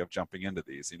uncertainty of jumping into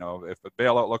these. If the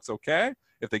bailout looks okay,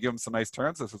 if they give them some nice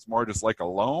terms, if it's more just like a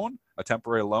loan, a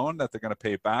temporary loan that they're going to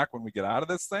pay back when we get out of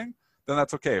this thing, then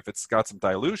that's okay. If it's got some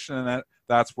dilution in it,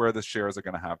 that's where the shares are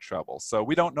going to have trouble. So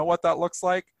we don't know what that looks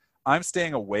like. I'm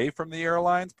staying away from the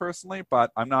airlines personally,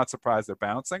 but I'm not surprised they're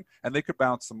bouncing, and they could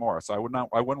bounce some more. So I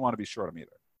wouldn't want to be short them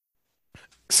either.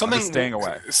 Staying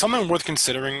away. Something worth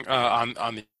considering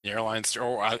on the airlines,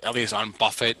 or at least on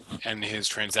Buffett and his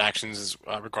transactions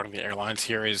regarding the airlines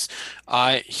here, is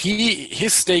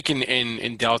his stake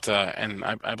in Delta and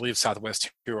I believe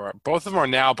Southwest too. Both of them are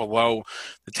now below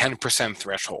the 10%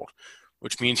 threshold,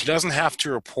 which means he doesn't have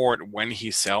to report when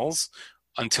he sells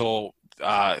until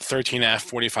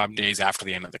 45 days after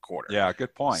the end of the quarter. Yeah,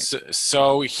 good point.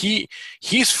 So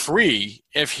he's free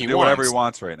if he do wants. Whatever he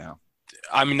wants right now.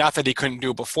 I mean, not that he couldn't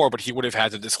do it before, but he would have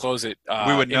had to disclose it.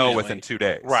 We would know within 2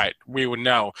 days. Right. We would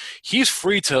know. He's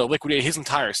free to liquidate his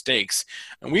entire stakes,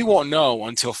 and we won't know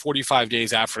until 45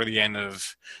 days after the end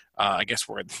of, this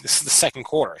is the second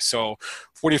quarter. So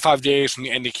 45 days from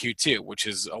the end of Q2, which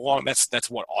is that's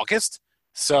what, August?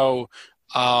 So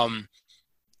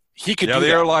he could do that. The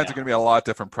airlines are going to be a lot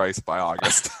different price by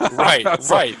August. Right,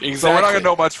 exactly. So we're not going to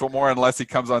know much for more unless he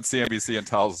comes on CNBC and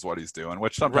tells us what he's doing,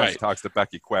 which sometimes he talks to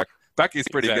Becky Quick. Becky's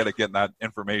pretty good at getting that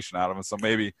information out of him, so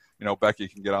maybe Becky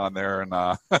can get on there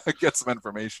and get some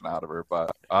information out of her.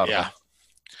 But yeah.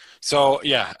 So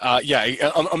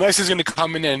unless he's going to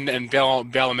come in and bail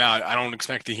him out, I don't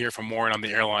expect to hear from Warren on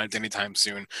the airlines anytime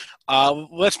soon.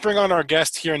 Let's bring on our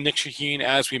guest here, Nick Shaheen.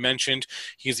 As we mentioned,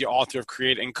 he's the author of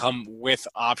Create Income with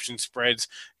Option Spreads.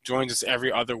 Joins us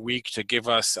every other week to give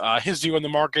us his view on the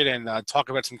market and talk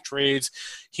about some trades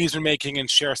he's been making and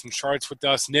share some charts with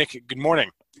us. Nick, good morning.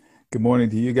 Good morning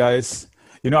to you guys.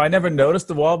 I never noticed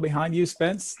the wall behind you,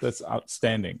 Spence. That's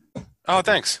outstanding. Oh,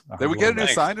 thanks. Did we get a new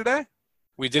sign today?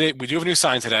 We did it. We do have a new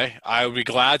sign today. I would be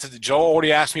glad to. Joe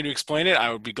already asked me to explain it.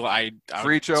 I would be glad.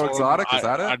 Free Joe Exotic, is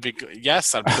that it? I'd be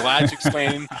glad to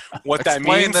explain what that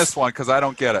means. Explain this one because I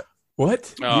don't get it.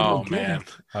 What? Oh, man.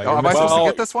 Am I supposed to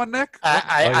get this one, Nick?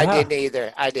 I didn't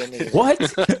either. What?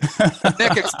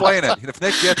 Nick, explain it. If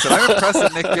Nick gets it, I'm impressed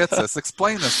that Nick gets this.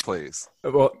 Explain this, please.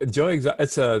 Well,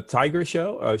 it's a tiger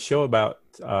show, a show about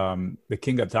the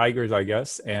king of tigers, I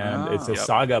guess. And it's a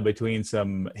saga between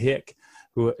some hick,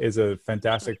 who is a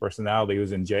fantastic personality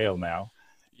who's in jail now.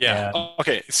 Yeah.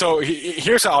 Okay. So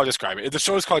here's how I'll describe it. The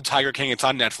show is called Tiger King. It's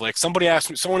on Netflix. Someone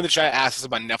in the chat asked us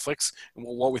about Netflix and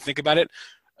what we think about it.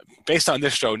 Based on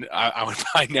this show, I would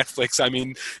buy Netflix. I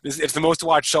mean, it's the most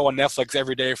watched show on Netflix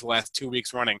every day for the last 2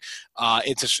 weeks running.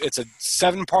 It's a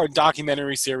 7-part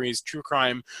documentary series, true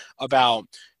crime, about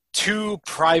 2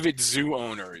 private zoo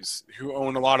owners who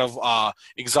own a lot of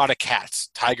exotic cats,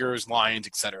 tigers, lions,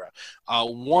 etc.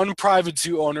 One private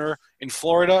zoo owner in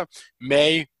Florida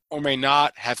may or may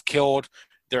not have killed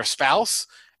their spouse,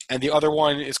 and the other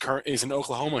one is in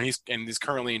Oklahoma and is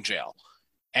currently in jail.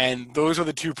 And those are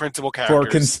the 2 principal characters. For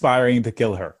conspiring to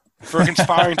kill her. For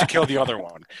conspiring to kill the other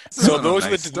one. So those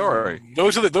are the story.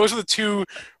 Those are the 2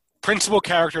 principal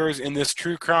characters in this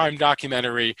true crime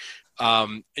documentary.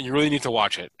 And you really need to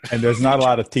watch it. And there's not a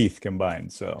lot of teeth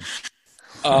combined, so.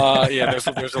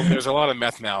 There's a lot of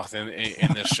meth mouth in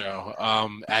this show,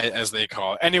 as they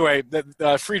call it. Anyway,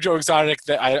 the Free Joe Exotic.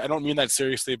 I don't mean that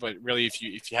seriously, but really, if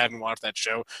you hadn't watched that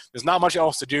show, there's not much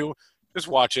else to do. Just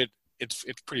watch it. It's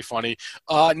pretty funny.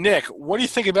 Nick, what do you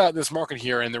think about this market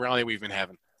here and the rally we've been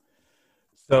having?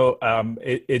 So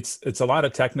it's a lot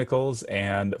of technicals,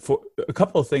 and for a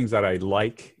couple of things that I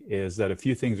like is that a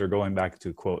few things are going back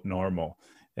to quote normal,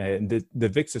 and the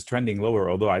VIX is trending lower.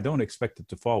 Although I don't expect it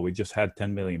to fall. We just had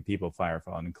 10 million people file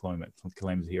for unemployment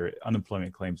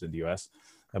claims in the U.S.,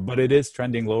 but it is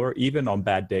trending lower even on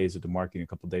bad days at the market. A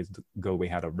couple of days ago, we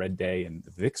had a red day, and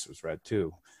the VIX was red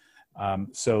too.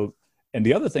 And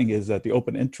the other thing is that the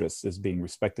open interest is being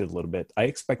respected a little bit. I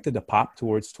expected a pop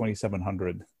towards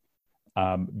 2,700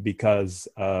 because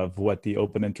of what the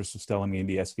open interest was telling me in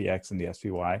the SPX and the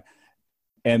SPY.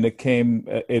 And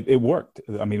it worked.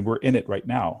 I mean, we're in it right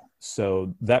now.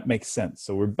 So that makes sense.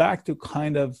 So we're back to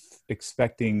kind of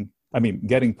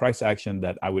getting price action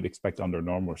that I would expect under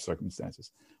normal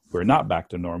circumstances. We're not back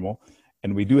to normal.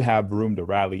 And we do have room to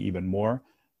rally even more,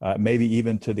 maybe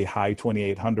even to the high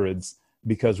 2,800s.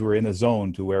 Because we're in a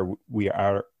zone to where we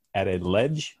are at a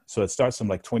ledge. So it starts from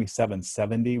like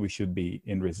 2770. We should be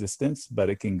in resistance, but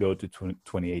it can go to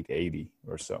 2880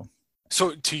 or so.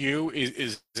 So to you,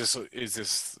 is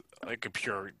this like a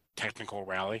pure technical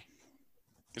rally?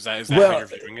 Is that how you're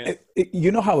viewing it?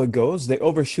 You know how it goes. They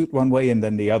overshoot one way and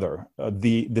then the other.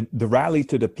 The rally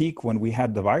to the peak when we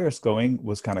had the virus going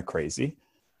was kind of crazy.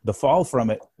 The fall from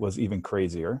it was even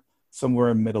crazier. Somewhere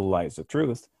in the middle lies the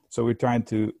truth. So we're trying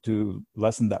to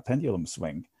lessen that pendulum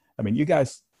swing. I mean, you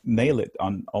guys nail it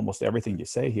on almost everything you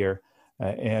say here.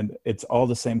 And it's all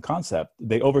the same concept.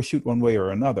 They overshoot one way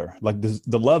or another. Like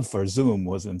the love for Zoom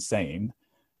was insane.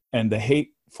 And the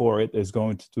hate for it is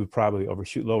going to probably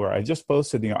overshoot lower. I just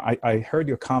posted, I heard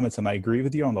your comments and I agree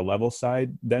with you on the level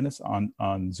side, Dennis,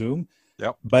 on Zoom.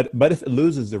 Yep. But if it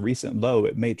loses the recent low,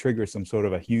 it may trigger some sort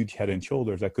of a huge head and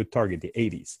shoulders that could target the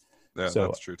 80s. Yeah, so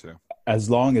that's true too. As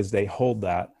long as they hold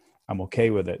that, I'm okay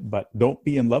with it. But don't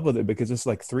be in love with it because it's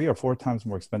like 3 or 4 times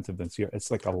more expensive than Sierra.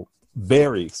 It's like a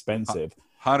very expensive.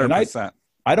 100%.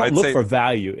 I don't look for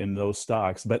value in those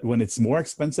stocks, but when it's more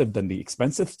expensive than the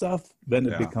expensive stuff, then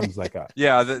it becomes like a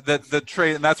the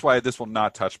trade, and that's why this will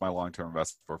not touch my long-term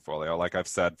investment portfolio. Like I've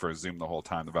said for Zoom the whole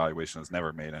time, the valuation has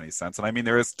never made any sense. And I mean,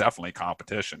 there is definitely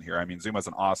competition here. I mean, Zoom has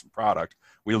an awesome product.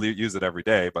 We use it every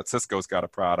day, but Cisco's got a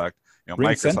product.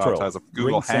 Microsoft has a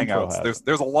Google Hangouts.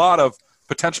 There's a lot of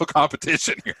potential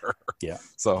competition here. Yeah.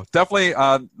 So definitely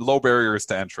low barriers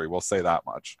to entry. We'll say that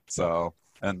much. So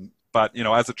But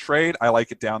as a trade, I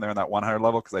like it down there in that 100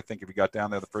 level because I think if you got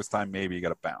down there the first time, maybe you got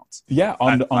to bounce. Yeah,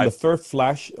 on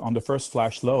the first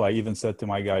flash low, I even said to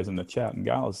my guys in the chat and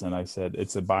gals, and I said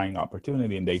it's a buying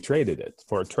opportunity, and they traded it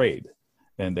for a trade,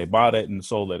 and they bought it and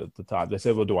sold it at the top. They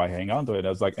said, "Well, do I hang on to it?" I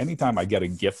was like, "Anytime I get a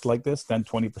gift like this, then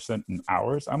 20% in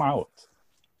hours, I'm out."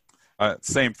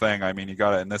 Same thing. I mean, you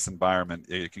got it in this environment.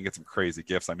 You can get some crazy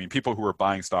gifts. I mean, people who were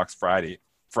buying stocks Friday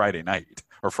night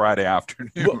or Friday afternoon.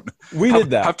 Well, we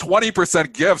did that. Have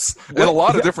 20% gifts in a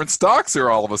lot of different stocks here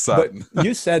all of a sudden. But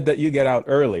you said that you get out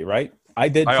early, right? I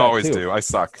did. I always do. I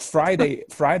suck.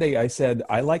 Friday, I said,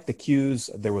 I like the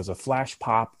cues. There was a flash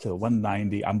pop to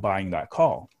 190. I'm buying that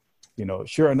call.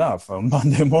 Sure enough, on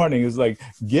Monday morning, it was like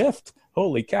gift.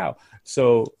 Holy cow.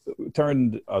 So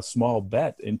turned a small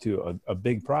bet into a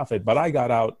big profit, but I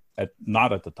got out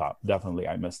not at the top. Definitely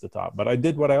I missed the top, but I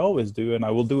did what I always do, and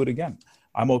I will do it again.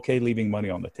 I'm okay leaving money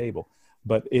on the table.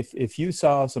 But if you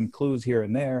saw some clues here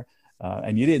and there,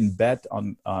 and you didn't bet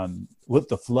on with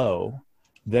the flow,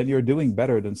 then you're doing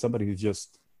better than somebody who's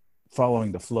just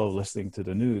following the flow, listening to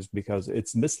the news, because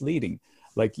it's misleading.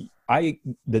 Like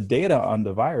the data on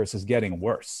the virus is getting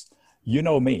worse. You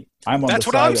know me. That's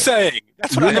what I'm saying.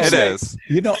 It is.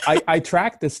 I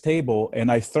track this table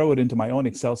and I throw it into my own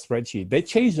Excel spreadsheet. They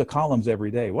change the columns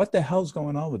every day. What the hell's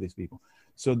going on with these people?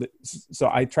 So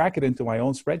I track it into my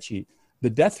own spreadsheet. The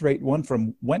death rate went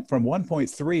from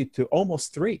 1.3 to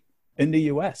almost 3 in the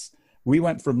U.S. We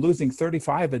went from losing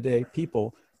 35 a day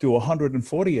people to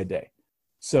 140 a day.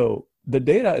 So the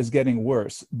data is getting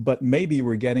worse, but maybe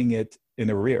we're getting it in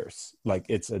arrears, like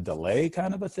it's a delay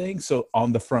kind of a thing. So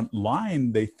on the front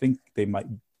line, they think they might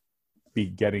be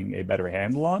getting a better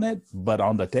handle on it, but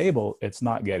on the table, it's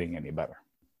not getting any better.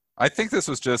 I think this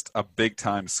was just a big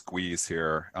time squeeze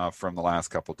here from the last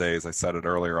couple of days. I said it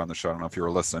earlier on the show. I don't know if you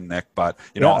were listening, Nick, but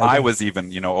I was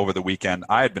even, over the weekend,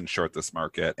 I had been short this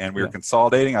market and we were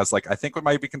consolidating. I was like, I think it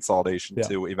might be consolidation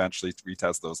to eventually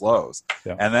retest those lows.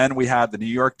 Yeah. And then we had the New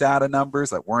York data numbers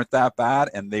that weren't that bad.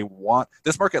 And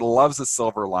this market loves a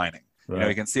silver lining. Right.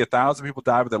 You can see 1,000 people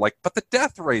die, but they're like, but the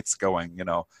death rate's going,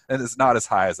 and it's not as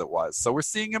high as it was. So we're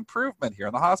seeing improvement here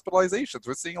in the hospitalizations.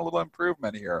 We're seeing a little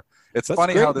improvement here. It's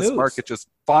funny how this market just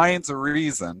finds a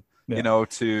reason,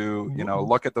 to,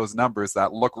 look at those numbers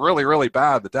that look really, really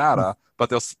bad, the data, but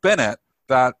they'll spin it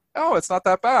that, it's not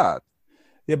that bad.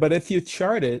 Yeah, but if you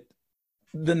chart it,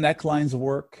 the necklines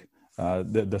work,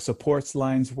 the supports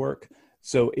lines work.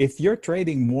 So if you're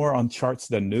trading more on charts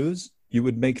than news, you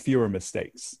would make fewer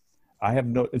mistakes. I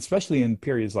have especially in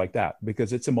periods like that,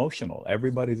 because it's emotional.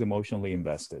 Everybody's emotionally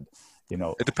invested.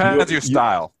 It depends on your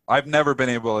style. I've never been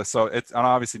able to. So and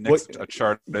obviously Nick's a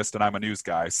chartist and I'm a news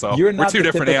guy. So we're two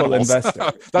different animals.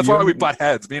 That's why we butt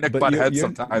heads. Me and Nick butt heads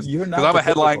sometimes because I'm a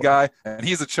headline guy and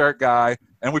he's a chart guy,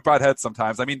 and we butt heads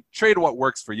sometimes. I mean, trade what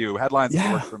works for you. Headlines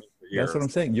work for me for years. That's what I'm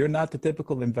saying. You're not the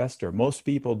typical investor. Most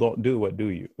people don't do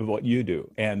what you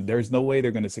do, and there's no way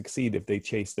they're going to succeed if they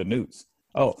chase the news.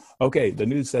 Oh, okay. The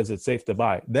news says it's safe to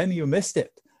buy. Then you missed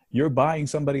it. You're buying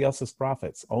somebody else's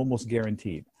profits, almost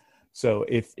guaranteed. So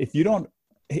if you don't,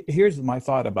 here's my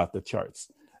thought about the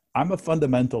charts. I'm a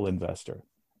fundamental investor.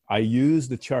 I use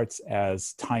the charts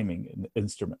as timing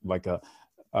instrument, like an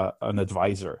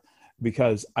advisor,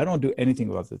 because I don't do anything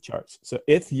about the charts. So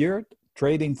if you're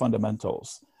trading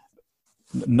fundamentals,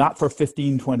 Not for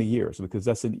 15, 20 years, because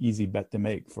that's an easy bet to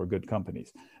make for good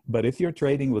companies. But if you're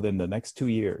trading within the next 2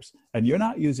 years and you're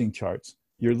not using charts,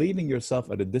 you're leaving yourself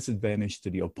at a disadvantage to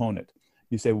the opponent.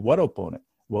 You say, what opponent?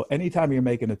 Well, anytime you're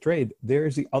making a trade,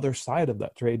 there's the other side of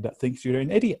that trade that thinks you're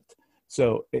an idiot.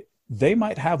 So they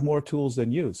might have more tools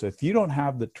than you. So if you don't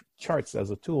have the charts as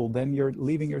a tool, then you're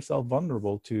leaving yourself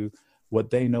vulnerable to what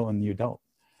they know and you don't.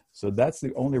 So that's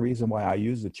the only reason why I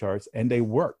use the charts, and they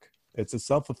work. It's a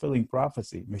self-fulfilling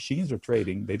prophecy. Machines are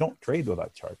trading. They don't trade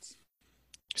without charts.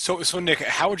 So Nick,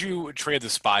 how would you trade the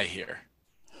SPY here?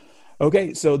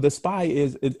 Okay, so the SPY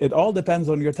is, it all depends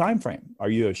on your time frame. Are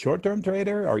you a short-term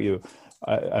trader? Are you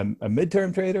a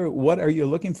mid-term trader? What are you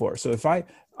looking for? So if I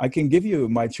can give you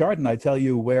my chart and I tell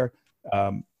you where,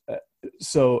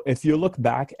 so if you look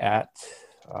back at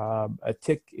a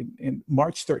tick in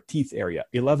March 13th area,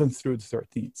 11th through the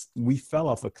 13th, we fell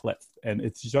off a cliff and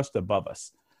it's just above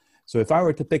us. So if I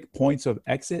were to pick points of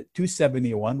exit,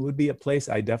 271 would be a place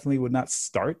I definitely would not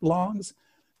start longs,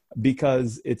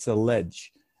 because it's a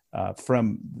ledge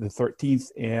from the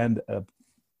 13th and a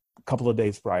couple of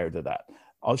days prior to that.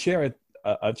 I'll share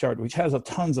a chart which has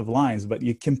tons of lines, but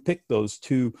you can pick those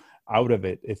two out of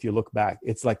it. If you look back,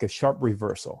 it's like a sharp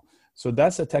reversal. So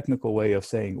that's a technical way of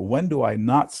saying, when do I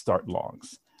not start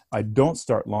longs? I don't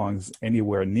start longs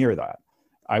anywhere near that.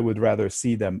 I would rather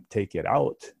see them take it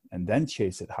out and then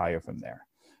chase it higher from there.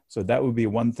 So that would be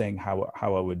one thing how I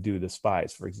would do the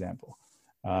SPYs, for example.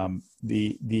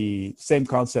 The same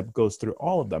concept goes through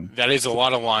all of them. That is a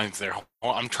lot of lines there.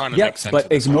 I'm trying to make sense but of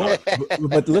this.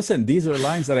 but listen, these are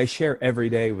lines that I share every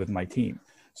day with my team.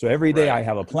 So every day I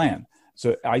have a plan.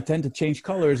 So I tend to change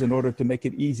colors in order to make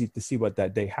it easy to see what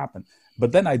that day happened.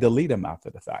 But then I delete them after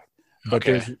the fact. But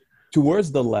there's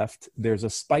towards the left, there's a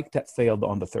spike that failed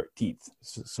on the 13th.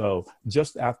 So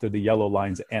just after the yellow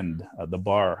lines end,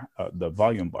 the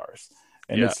volume bars.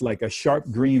 And it's like a sharp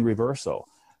green reversal.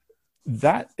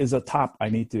 That is a top I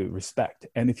need to respect.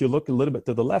 And if you look a little bit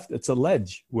to the left, it's a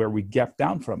ledge where we gap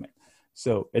down from it.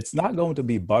 So it's not going to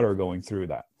be butter going through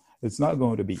that. It's not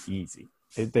going to be easy.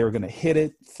 They're going to hit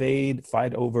it, fade,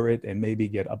 fight over it, and maybe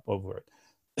get up over it.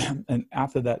 And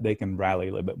after that, they can rally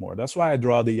a little bit more. That's why I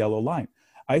draw the yellow line.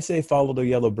 I say follow the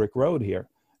yellow brick road here.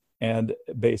 And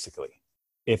basically,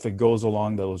 if it goes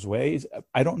along those ways,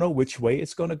 I don't know which way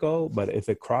it's going to go, but if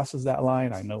it crosses that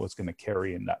line, I know it's going to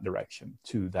carry in that direction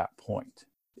to that point,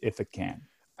 if it can.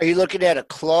 Are you looking at a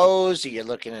close? Are you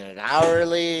looking at an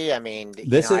hourly? I mean,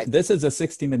 this is a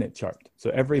 60-minute chart. So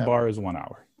every bar is 1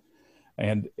 hour.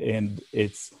 And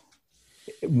it's,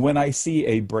 when I see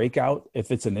a breakout, if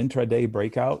it's an intraday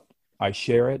breakout, I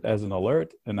share it as an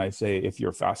alert. And I say, if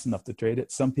you're fast enough to trade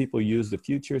it, some people use the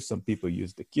futures, some people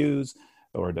use the Qs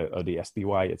or the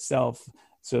SPY itself.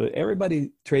 So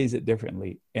everybody trades it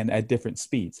differently and at different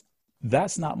speeds.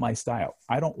 That's not my style.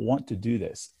 I don't want to do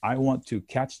this. I want to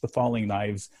catch the falling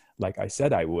knives like I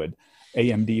said I would.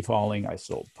 AMD falling, I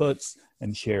sold puts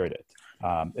and shared it.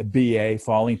 BA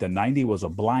falling to 90 was a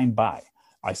blind buy.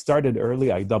 I started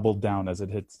early. I doubled down as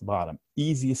it hits the bottom.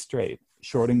 Easiest trade.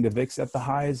 Shorting the VIX at the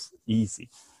highs, easy.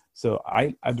 So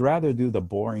I'd rather do the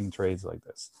boring trades like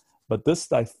this. But this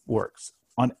stuff works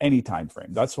on any time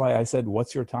frame. That's why I said,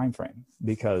 what's your time frame?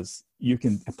 Because you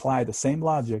can apply the same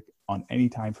logic on any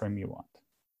time frame you want.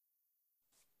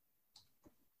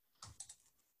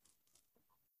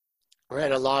 We're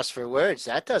at a loss for words.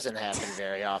 That doesn't happen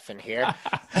very often here.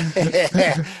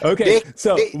 Okay,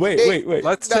 wait.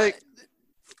 Let's take...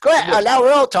 Go ahead. Now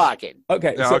we're all talking.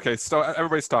 Okay. Yeah, so, So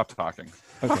everybody stop talking.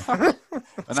 Okay.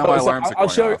 And now my alarms are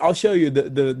going off. I'll show you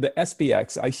the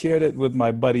SPX. I shared it with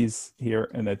my buddies here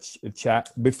in a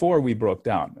chat before we broke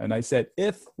down. And I said,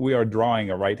 if we are drawing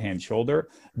a right-hand shoulder,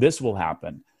 this will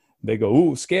happen. They go,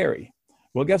 ooh, scary.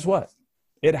 Well, guess what?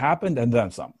 It happened and then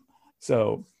some.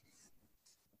 So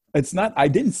it's not, I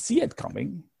didn't see it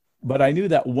coming, but I knew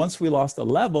that once we lost a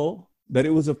level, that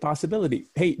it was a possibility.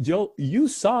 Hey, Joe, you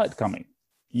saw it coming.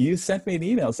 You sent me an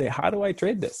email, say, how do I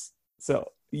trade this?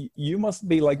 So you must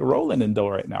be like rolling in dough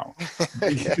right now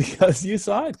because you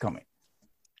saw it coming.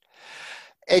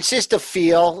 It's just a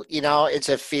feel, it's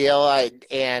a feel.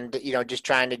 And just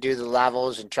trying to do the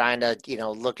levels and trying to,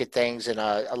 look at things in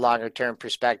a longer term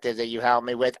perspective that you helped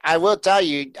me with. I will tell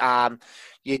you,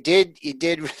 you did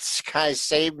kind of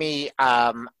save me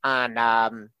on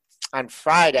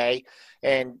Friday,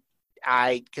 and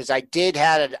because I did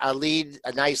have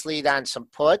a nice lead on some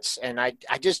puts, and I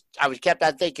was kept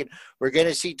on thinking we're going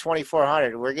to see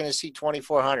 2,400, we're going to see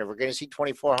 2,400, we're going to see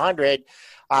 2,400,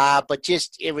 but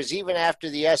just it was even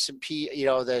after the S&P,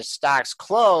 the stocks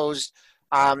closed,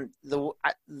 I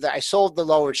sold the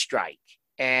lower strike,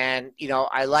 and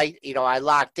I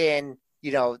locked in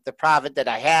the profit that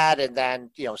I had, and then,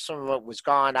 some of it was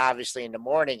gone obviously in the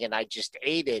morning and I just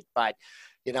ate it. But,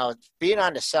 being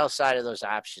on the sell side of those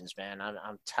options, man,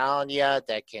 I'm telling you,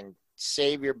 that can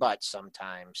save your butt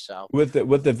sometimes. So with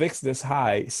the VIX this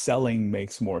high, selling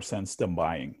makes more sense than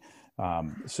buying.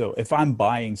 So if I'm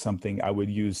buying something, I would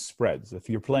use spreads. If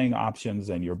you're playing options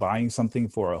and you're buying something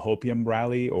for a hopium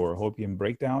rally or a hopium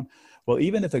breakdown, well,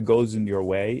 even if it goes in your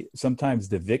way, sometimes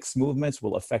the VIX movements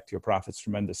will affect your profits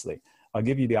tremendously. I'll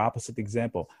give you the opposite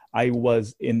example. I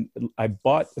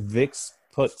bought VIX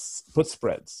put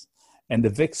spreads, and the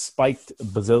VIX spiked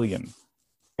bazillion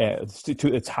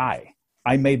to its high.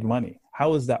 I made money.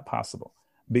 How is that possible?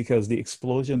 Because the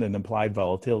explosion in implied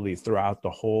volatility throughout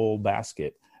the whole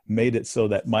basket made it so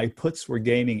that my puts were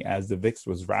gaining as the VIX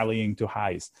was rallying to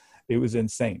highs. It was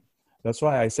insane. That's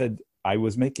why I said I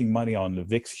was making money on the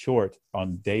VIX short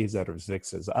on days that our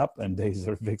VIX is up and days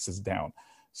that our VIX is down.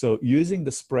 So using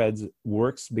the spreads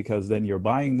works, because then you're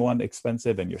buying one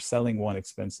expensive and you're selling one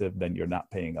expensive, then you're not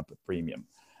paying up a premium.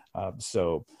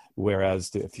 So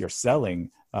whereas if you're selling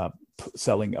a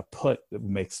put, it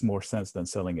makes more sense than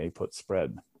selling a put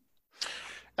spread.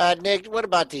 Nick, what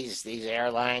about these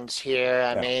airlines here?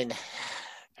 I mean,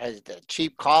 the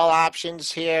cheap call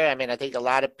options here. I mean, I think a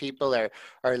lot of people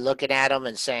are looking at them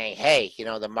and saying, hey,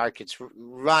 the market's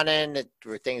running,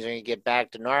 things are going to get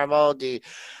back to normal.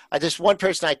 This one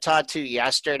person I talked to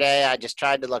yesterday, I just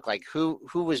tried to look like who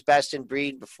was best in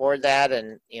breed before that.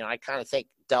 And, I kind of think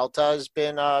Delta has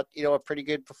been, a pretty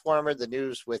good performer. The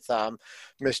news with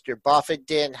Mr. Buffett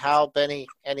didn't help.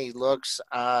 Any looks,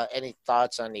 any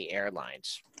thoughts on the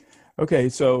airlines? Okay,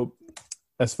 so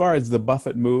as far as the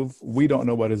Buffett move, we don't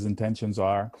know what his intentions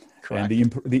are. Correct.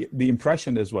 And the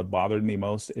impression is what bothered me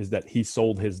most is that he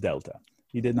sold his Delta.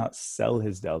 He did not sell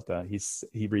his Delta.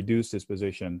 He reduced his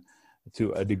position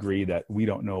to a degree that we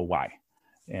don't know why.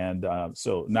 And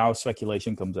so now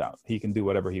speculation comes out. He can do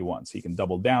whatever he wants. He can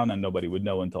double down and nobody would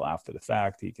know until after the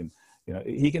fact. He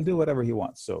can do whatever he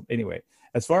wants. So anyway,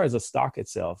 as far as the stock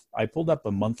itself, I pulled up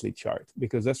a monthly chart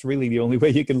because that's really the only way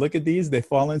you can look at these. They've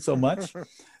fallen so much.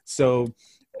 So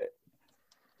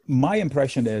my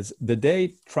impression is the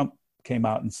day Trump came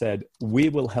out and said, we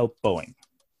will help Boeing,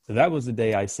 that was the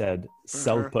day I said,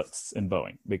 sell puts in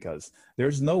Boeing, because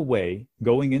there's no way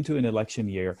going into an election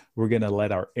year, we're going to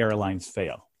let our airlines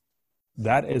fail.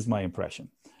 That is my impression.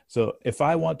 So if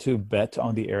I want to bet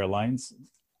on the airlines,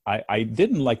 I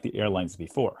didn't like the airlines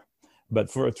before, but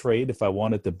for a trade, if I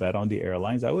wanted to bet on the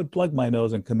airlines, I would plug my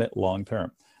nose and commit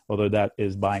long-term, whether that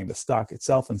is buying the stock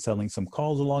itself and selling some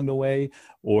calls along the way,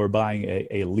 or buying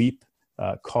a leap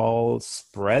call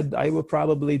spread. I would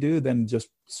probably do than just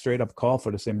straight up call,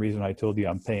 for the same reason I told you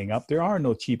I'm paying up. There are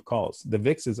no cheap calls. The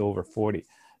VIX is over 40.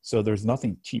 So there's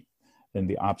nothing cheap in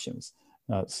the options.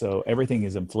 So everything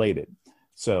is inflated.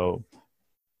 So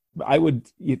I would,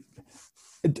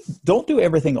 don't do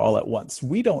everything all at once.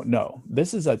 We don't know.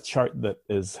 This is a chart that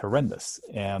is horrendous.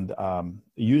 And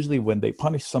usually when they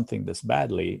punish something this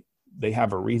badly, they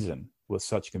have a reason with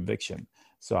such conviction.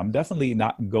 So I'm definitely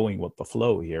not going with the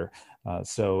flow here.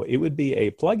 So it would be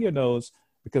a plug your nose,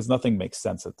 because nothing makes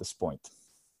sense at this point.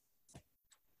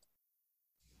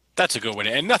 That's a good one.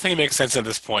 And nothing makes sense at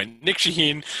this point. Nick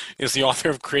Shaheen is the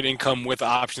author of Create Income with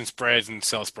Option Spreads and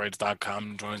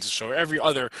sellspreads.com. Joins the show every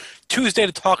other Tuesday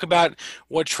to talk about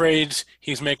what trades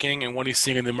he's making and what he's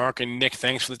seeing in the market. Nick,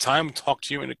 thanks for the time. Talk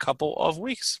to you in a couple of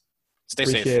weeks. Stay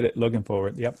safe. Appreciate it. Looking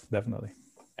forward. Yep, definitely.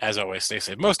 As always, stay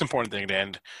safe. Most important thing to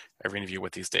end every interview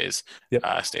with these days.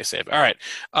 Yep. Stay safe. All right.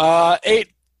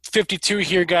 8:52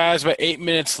 here, guys. About 8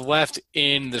 minutes left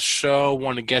in the show.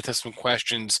 Want to get to some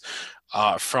questions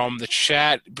from the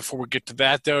chat. Before we get to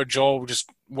that, though, Joel, just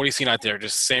what are you seeing out there?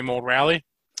 Just same old rally?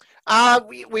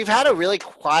 We've had a really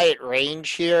quiet range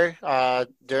here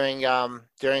during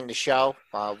the show.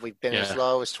 We've been as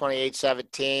low as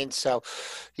 28.17. So,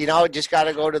 just got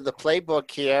to go to the playbook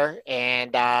here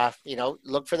and,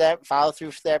 look for that follow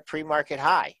through for that pre-market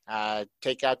high.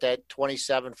 Take out that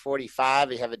 27.45.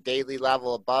 We have a daily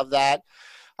level above that.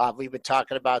 We've been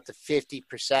talking about the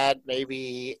 50%.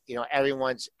 Maybe,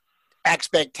 everyone's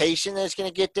expectation is going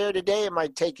to get there today. It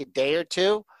might take a day or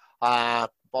two.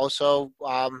 Also,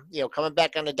 coming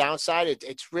back on the downside,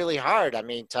 it's really hard. I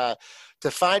mean, to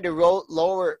find a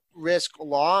lower risk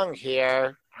long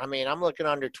here, I mean, I'm looking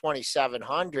under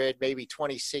 2,700, maybe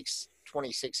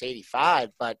 2685,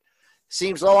 but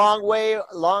seems a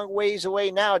long ways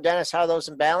away now. Dennis, how are those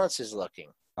imbalances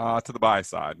looking? To the buy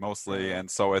side mostly, and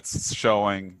so it's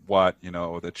showing what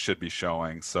that should be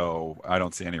showing. So I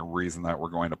don't see any reason that we're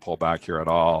going to pull back here at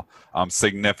all.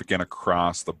 Significant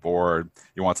across the board.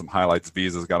 You want some highlights?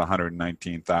 Visa's got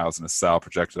 119,000 to sell.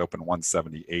 Projected open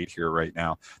 178 here right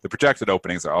now. The projected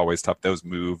openings are always tough. Those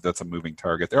move. That's a moving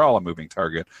target. They're all a moving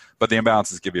target, but the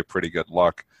imbalances give you a pretty good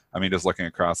look. I mean, just looking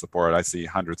across the board, I see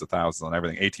hundreds of thousands on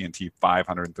everything. AT&T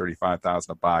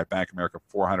 535,000 to buy. Bank of America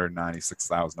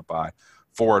 496,000 to buy.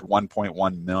 Ford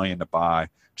 1.1 million to buy.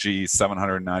 GE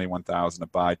 791,000 to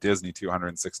buy. Disney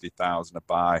 260,000 to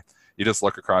buy. You just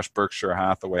look across Berkshire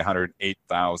Hathaway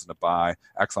 108,000 to buy.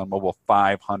 ExxonMobil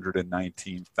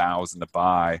 519,000 to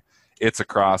buy. It's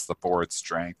across the board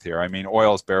strength here. I mean,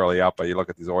 oil's barely up, but you look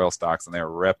at these oil stocks and they're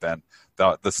ripping.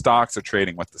 The stocks are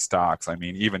trading with the stocks. I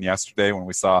mean, even yesterday when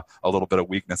we saw a little bit of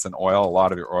weakness in oil, a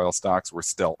lot of your oil stocks were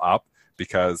still up,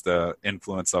 because the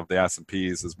influence of the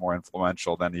S&Ps is more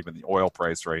influential than even the oil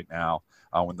price right now.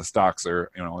 When the stocks are,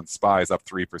 when SPY is up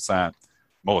 3%,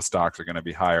 most stocks are going to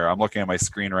be higher. I'm looking at my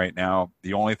screen right now.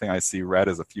 The only thing I see red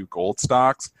is a few gold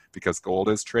stocks because gold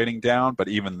is trading down, but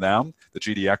even them, the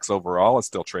GDX overall is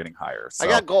still trading higher. So I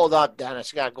got gold up,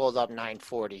 Dennis. I got gold up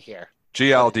 940 here.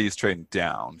 GLD is trading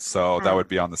down, so that would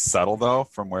be on the settle though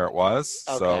from where it was.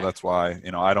 Okay. So that's why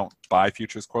I don't buy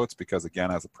futures quotes because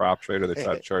again, as a prop trader, they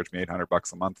try to charge me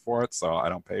 $800 a month for it, so I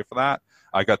don't pay for that.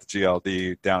 I got the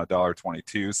GLD down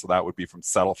 $1.22, so that would be from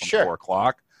settle from 4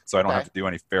 o'clock. So I don't have to do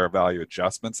any fair value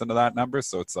adjustments into that number.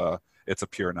 So it's a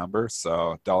pure number.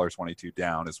 So $1.22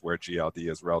 down is where GLD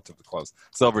is relative to close.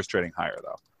 Silver's trading higher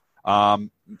though.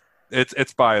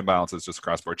 It's buy and balances just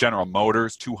across the board. General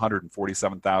Motors,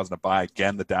 247,000 to buy.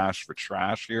 Again, the dash for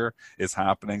trash here is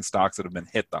happening. Stocks that have been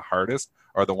hit the hardest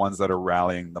are the ones that are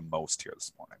rallying the most here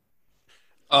this morning.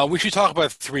 We should talk about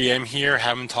 3M here.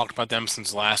 Haven't talked about them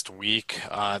since last week.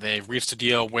 They reached a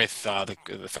deal with the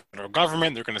federal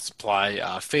government. They're going to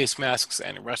supply face masks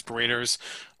and respirators.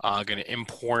 Going to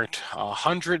import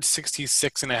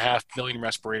 166.5 million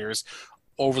respirators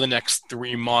over the next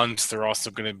 3 months. They're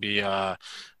also going to be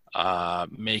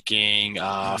making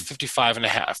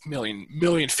 55.5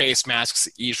 million face masks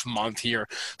each month here.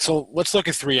 So let's look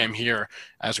at 3M here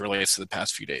as it relates to the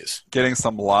past few days. Getting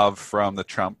some love from the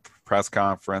Trump press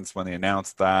conference when they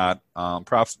announced that.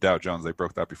 Props to Dow Jones. They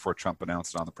broke that before Trump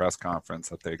announced it on the press conference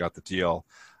that they got the deal.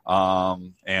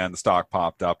 And the stock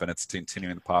popped up, and it's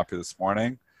continuing to pop here this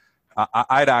morning.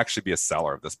 I'd actually be a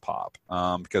seller of this pop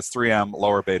because 3M,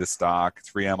 lower beta stock,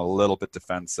 3M a little bit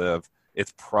defensive.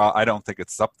 I don't think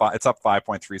it's up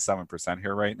 5.37%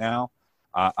 here right now.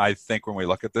 I think when we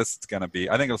look at this, I think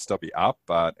it'll still be up,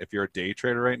 but if you're a day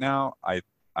trader right now, I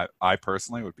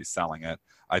personally would be selling it.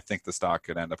 I think the stock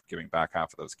could end up giving back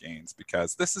half of those gains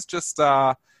because this is just, it's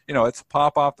a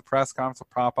pop off the press conference, a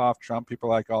pop off Trump.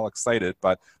 People are all excited,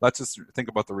 but let's just think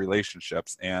about the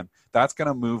relationships, and that's going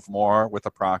to move more with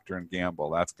a Procter and Gamble.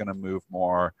 That's going to move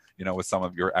more, with some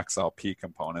of your XLP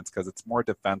components because it's more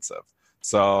defensive.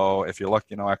 So if you look,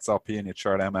 XLP and you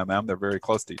chart MMM, they're very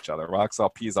close to each other. Well,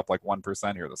 XLP is up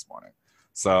 1% here this morning.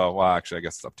 So, well, actually, I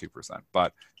guess it's up 2%.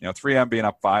 But, 3M being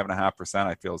up 5.5%,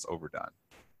 I feel is overdone.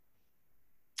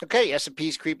 Okay,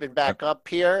 S&P's creeping back up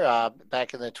here,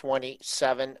 back in the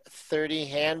 2730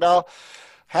 handle.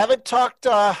 Haven't talked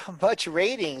much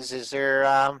ratings. Is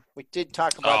there? We did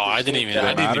talk about. Oh, I didn't even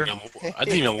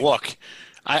look.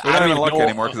 I don't even look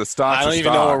anymore because the stocks. I don't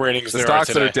even know what ratings there are. The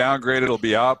stocks that are downgraded will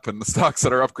be up, and the stocks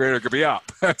that are upgraded are going to be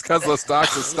up. It's because the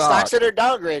stocks are stock. The stocks that are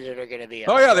downgraded are going to be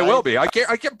up. Oh yeah, they will be. I get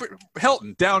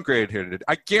Hilton downgraded here today.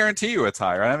 I guarantee you it's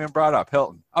higher. I haven't even brought up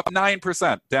Hilton up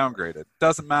 9%, downgraded.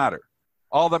 Doesn't matter.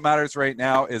 All that matters right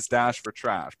now is dash for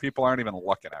trash. People aren't even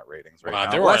looking at ratings right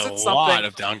now. There were a lot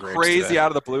of downgrades crazy today. Out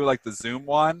of the blue, like the Zoom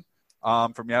one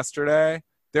from yesterday.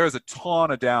 There was a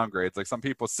ton of downgrades. Like some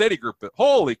people, Citigroup,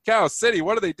 holy cow, Citi,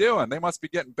 what are they doing? They must be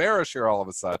getting bearish here all of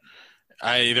a sudden.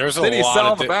 There's a Citi's lot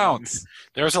selling of the bounce.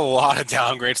 There's a lot of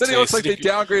downgrades. Citi looks like they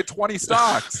downgraded 20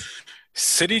 stocks.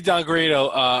 Citi downgraded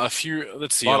a few.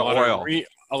 Let's see, a lot of oil.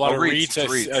 A lot of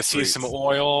REITs. I see some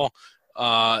oil,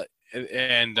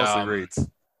 and mostly REITs.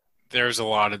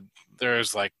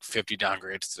 There's like 50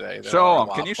 downgrades today. Show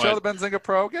them. Can you show the Benzinga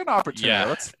Pro? Get an opportunity. Yeah.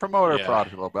 Let's promote our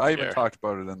product a little bit. I even talked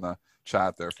about it in the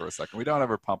chat there for a second. We don't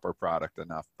ever pump our product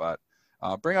enough, but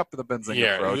bring up the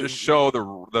Benzinga Pro. Just show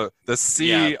the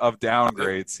sea of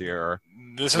downgrades here.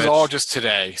 This is all just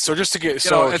today. So just to get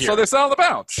so they're selling the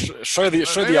bounce. Show the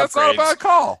upgrades. That's not a bad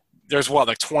call. There's 20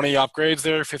 upgrades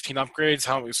there, 15 upgrades.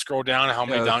 How we scroll down? How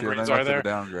many downgrades are there?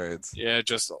 Downgrades. Yeah,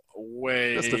 just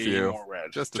way a few. More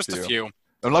red. Just a few.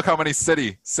 And look how many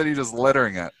Citi just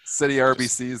littering it. Citi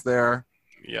RBC's there.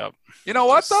 Yep. You know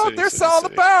what, though? City, They're city, selling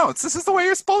city. the bounce. This is the way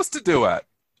you're supposed to do it.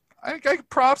 I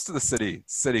props to the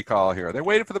city call here. They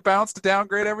waited for the bounce to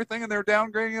downgrade everything, and they're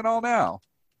downgrading it all now.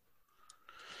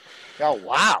 Oh,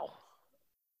 wow.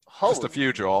 Just a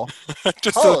few, Joel.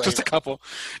 just a couple.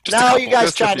 You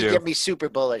guys Just a trying to few. get me super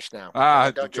bullish now.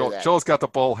 Don't do that. Joel's got the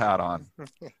bull hat on.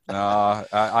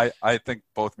 I think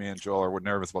both me and Joel are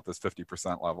nervous about this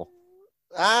 50% level.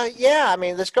 Yeah. I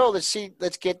mean, let's go.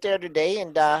 Let's get there today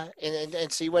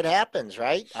and see what happens.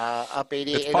 Right. Up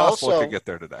 88. It's possible it could get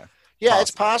there today. Yeah,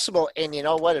 it's possible. And you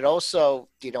know what? It also,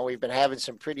 we've been having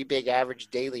some pretty big average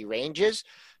daily ranges.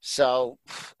 So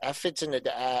that fits in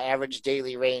the average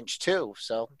daily range too.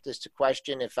 So just a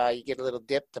question if you get a little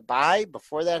dip to buy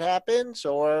before that happens,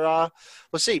 or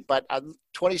we'll see. But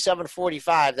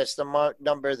 27.45, that's the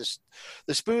number the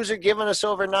Spoos are giving us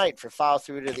overnight for follow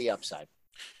through to the upside.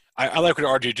 I like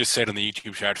what RJ just said in the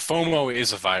YouTube chat. FOMO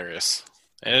is a virus.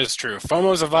 It is true.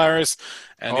 FOMO is a virus,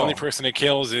 and the only person it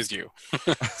kills is you.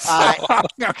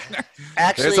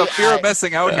 Actually, there's a fear of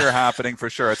missing out here happening for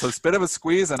sure. It's a bit of a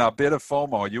squeeze and a bit of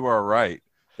FOMO. You are right.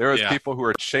 There is people who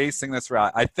are chasing this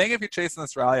rally. I think if you're chasing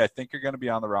this rally, I think you're going to be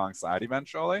on the wrong side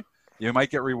eventually. You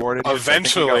might get rewarded.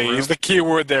 Eventually is the key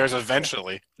word. There is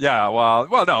eventually. Yeah, well,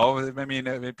 no. I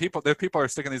mean, people are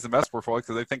sticking these investment portfolios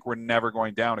because they think we're never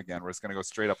going down again. We're just going to go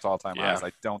straight up to all-time highs.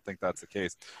 I don't think that's the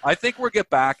case. I think we'll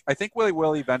get back. I think we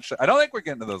will eventually. I don't think we're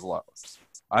getting to those lows.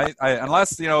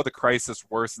 Unless the crisis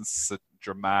worsens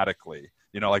dramatically.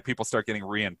 Like people start getting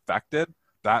reinfected.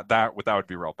 That would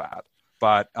be real bad.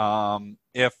 But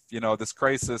if this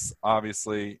crisis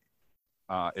obviously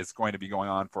is going to be going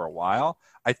on for a while,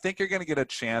 I think you're going to get a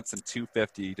chance in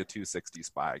 250 to 260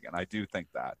 SPY again. I do think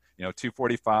that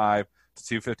 245 to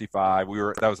 255.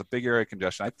 That was a big area of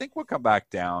congestion. I think we'll come back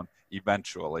down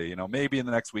eventually. Maybe in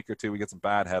the next week or two we get some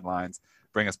bad headlines,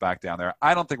 bring us back down there.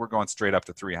 I don't think we're going straight up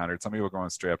to 300. Some people are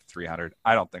going straight up to 300.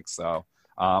 I don't think so.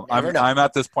 I'm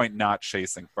at this point not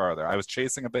chasing further. I was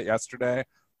chasing a bit yesterday.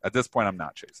 At this point, I'm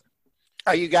not chasing.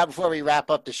 Before we wrap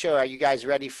up the show, are you guys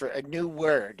ready for a new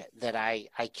word that I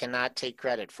cannot take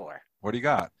credit for? What do you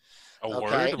got? A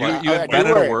word? You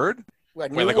invented a word?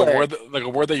 Like a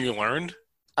word that you learned?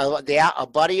 A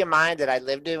buddy of mine that I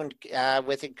lived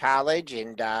with in college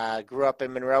and grew up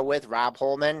in Monroe with, Rob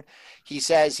Holman, he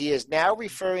says he is now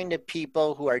referring to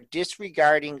people who are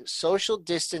disregarding social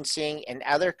distancing and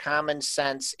other common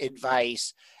sense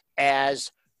advice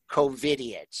as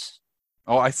COVIDiots.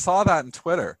 Oh, I saw that on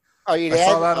Twitter. Oh, you did? I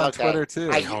saw that on Twitter too.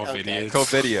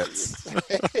 COVIDiots.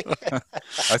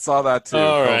 I saw that too.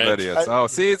 All COVIDiots. Oh,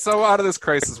 see, so out of this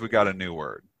crisis, we got a new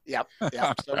word. Yep.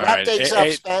 So wrap things up,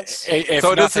 Spence.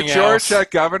 So does the Georgia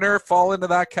governor fall into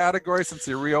that category since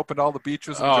he reopened all the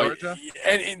beaches in Georgia?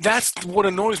 And that's what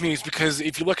annoys me is because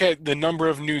if you look at the number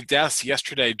of new deaths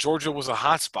yesterday, Georgia was a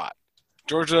hot spot.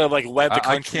 Georgia led the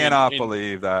country. I cannot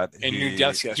believe that. In new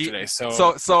deaths yesterday.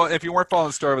 So if you weren't following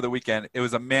the story over the weekend, it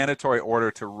was a mandatory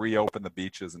order to reopen the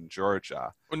beaches in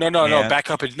Georgia. No. Back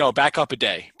up a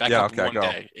day. Back up one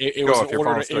day. It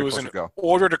was an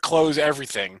order to close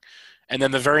everything, and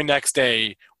then the very next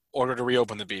day, order to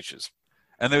reopen the beaches.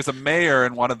 And there's a mayor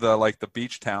in one of the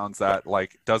beach towns that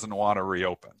doesn't want to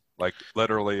reopen.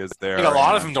 Literally is there. A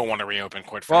lot of them don't want to reopen,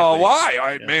 quite frankly. Well, why?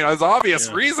 I mean, there's obvious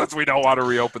reasons we don't want to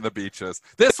reopen the beaches.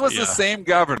 This was the same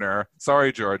governor.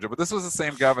 Sorry, Georgia, but this was the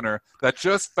same governor that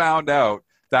just found out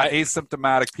that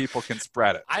asymptomatic people can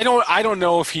spread it. I don't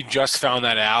know if he just found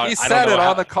that out. He said it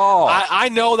on the call. I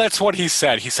know that's what he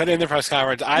said. He said it in the press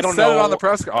conference. I don't know. He said it on the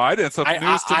press conference. Oh, I didn't. So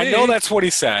news to me. I know that's what he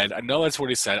said.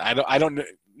 I don't know.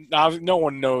 No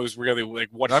one knows really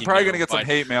what. I'm probably going to get some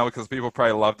hate mail because people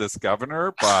probably love this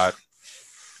governor, but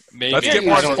maybe. Let's get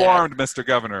more informed, Mr.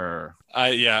 Governor.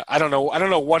 I don't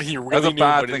know what he really knew. That's a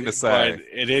bad thing to say. But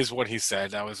it is what he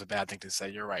said. That was a bad thing to say.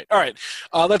 You're right. All right.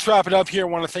 Let's wrap it up here. I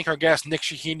want to thank our guest, Nick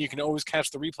Shaheen. You can always catch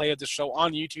the replay of the show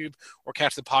on YouTube or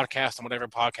catch the podcast on whatever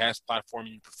podcast platform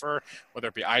you prefer, whether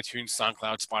it be iTunes,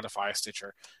 SoundCloud, Spotify,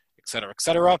 Stitcher, etc.,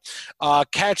 etc.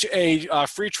 Catch a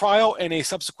free trial and a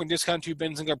subsequent discount to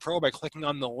Benzinga Pro by clicking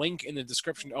on the link in the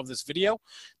description of this video.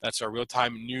 That's our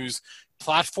real-time news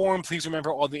platform. Please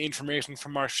remember all the information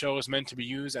from our show is meant to be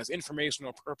used as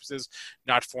informational purposes,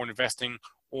 not for investing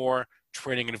or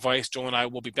trading advice. Joel and I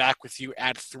will be back with you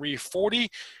at 3:40.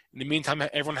 In the meantime,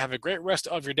 everyone have a great rest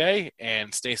of your day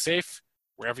and stay safe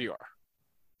wherever you are.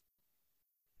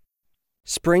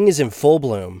 Spring is in full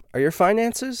bloom. Are your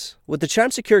finances? With the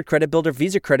Chime Secured Credit Builder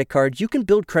Visa Credit Card, you can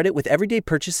build credit with everyday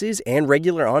purchases and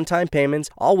regular on-time payments,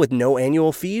 all with no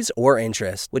annual fees or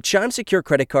interest. With Chime Secured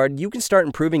Credit Card, you can start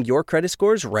improving your credit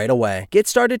scores right away. Get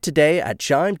started today at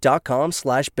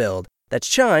chime.com/build. That's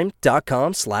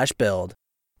chime.com/build.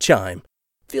 Chime.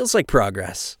 Feels like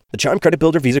progress. The Chime Credit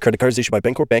Builder Visa Credit Card is issued by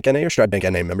Bancorp Bank N.A. or Stride Bank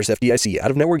N.A. Members FDIC.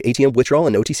 Out-of-network ATM withdrawal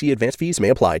and OTC advance fees may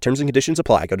apply. Terms and conditions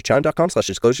apply. Go to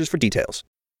chime.com/disclosures for details.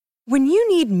 When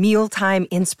you need mealtime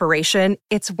inspiration,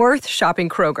 it's worth shopping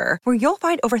Kroger, where you'll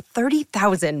find over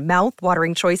 30,000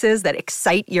 mouth-watering choices that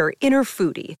excite your inner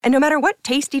foodie. And no matter what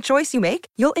tasty choice you make,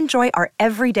 you'll enjoy our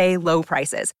everyday low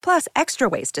prices, plus extra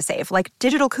ways to save, like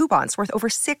digital coupons worth over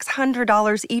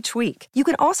 $600 each week. You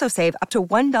can also save up to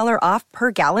 $1 off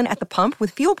per gallon at the pump with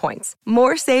fuel points.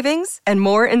 More savings and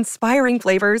more inspiring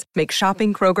flavors make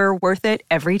shopping Kroger worth it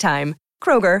every time.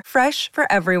 Kroger, fresh for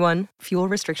everyone. Fuel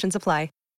restrictions apply.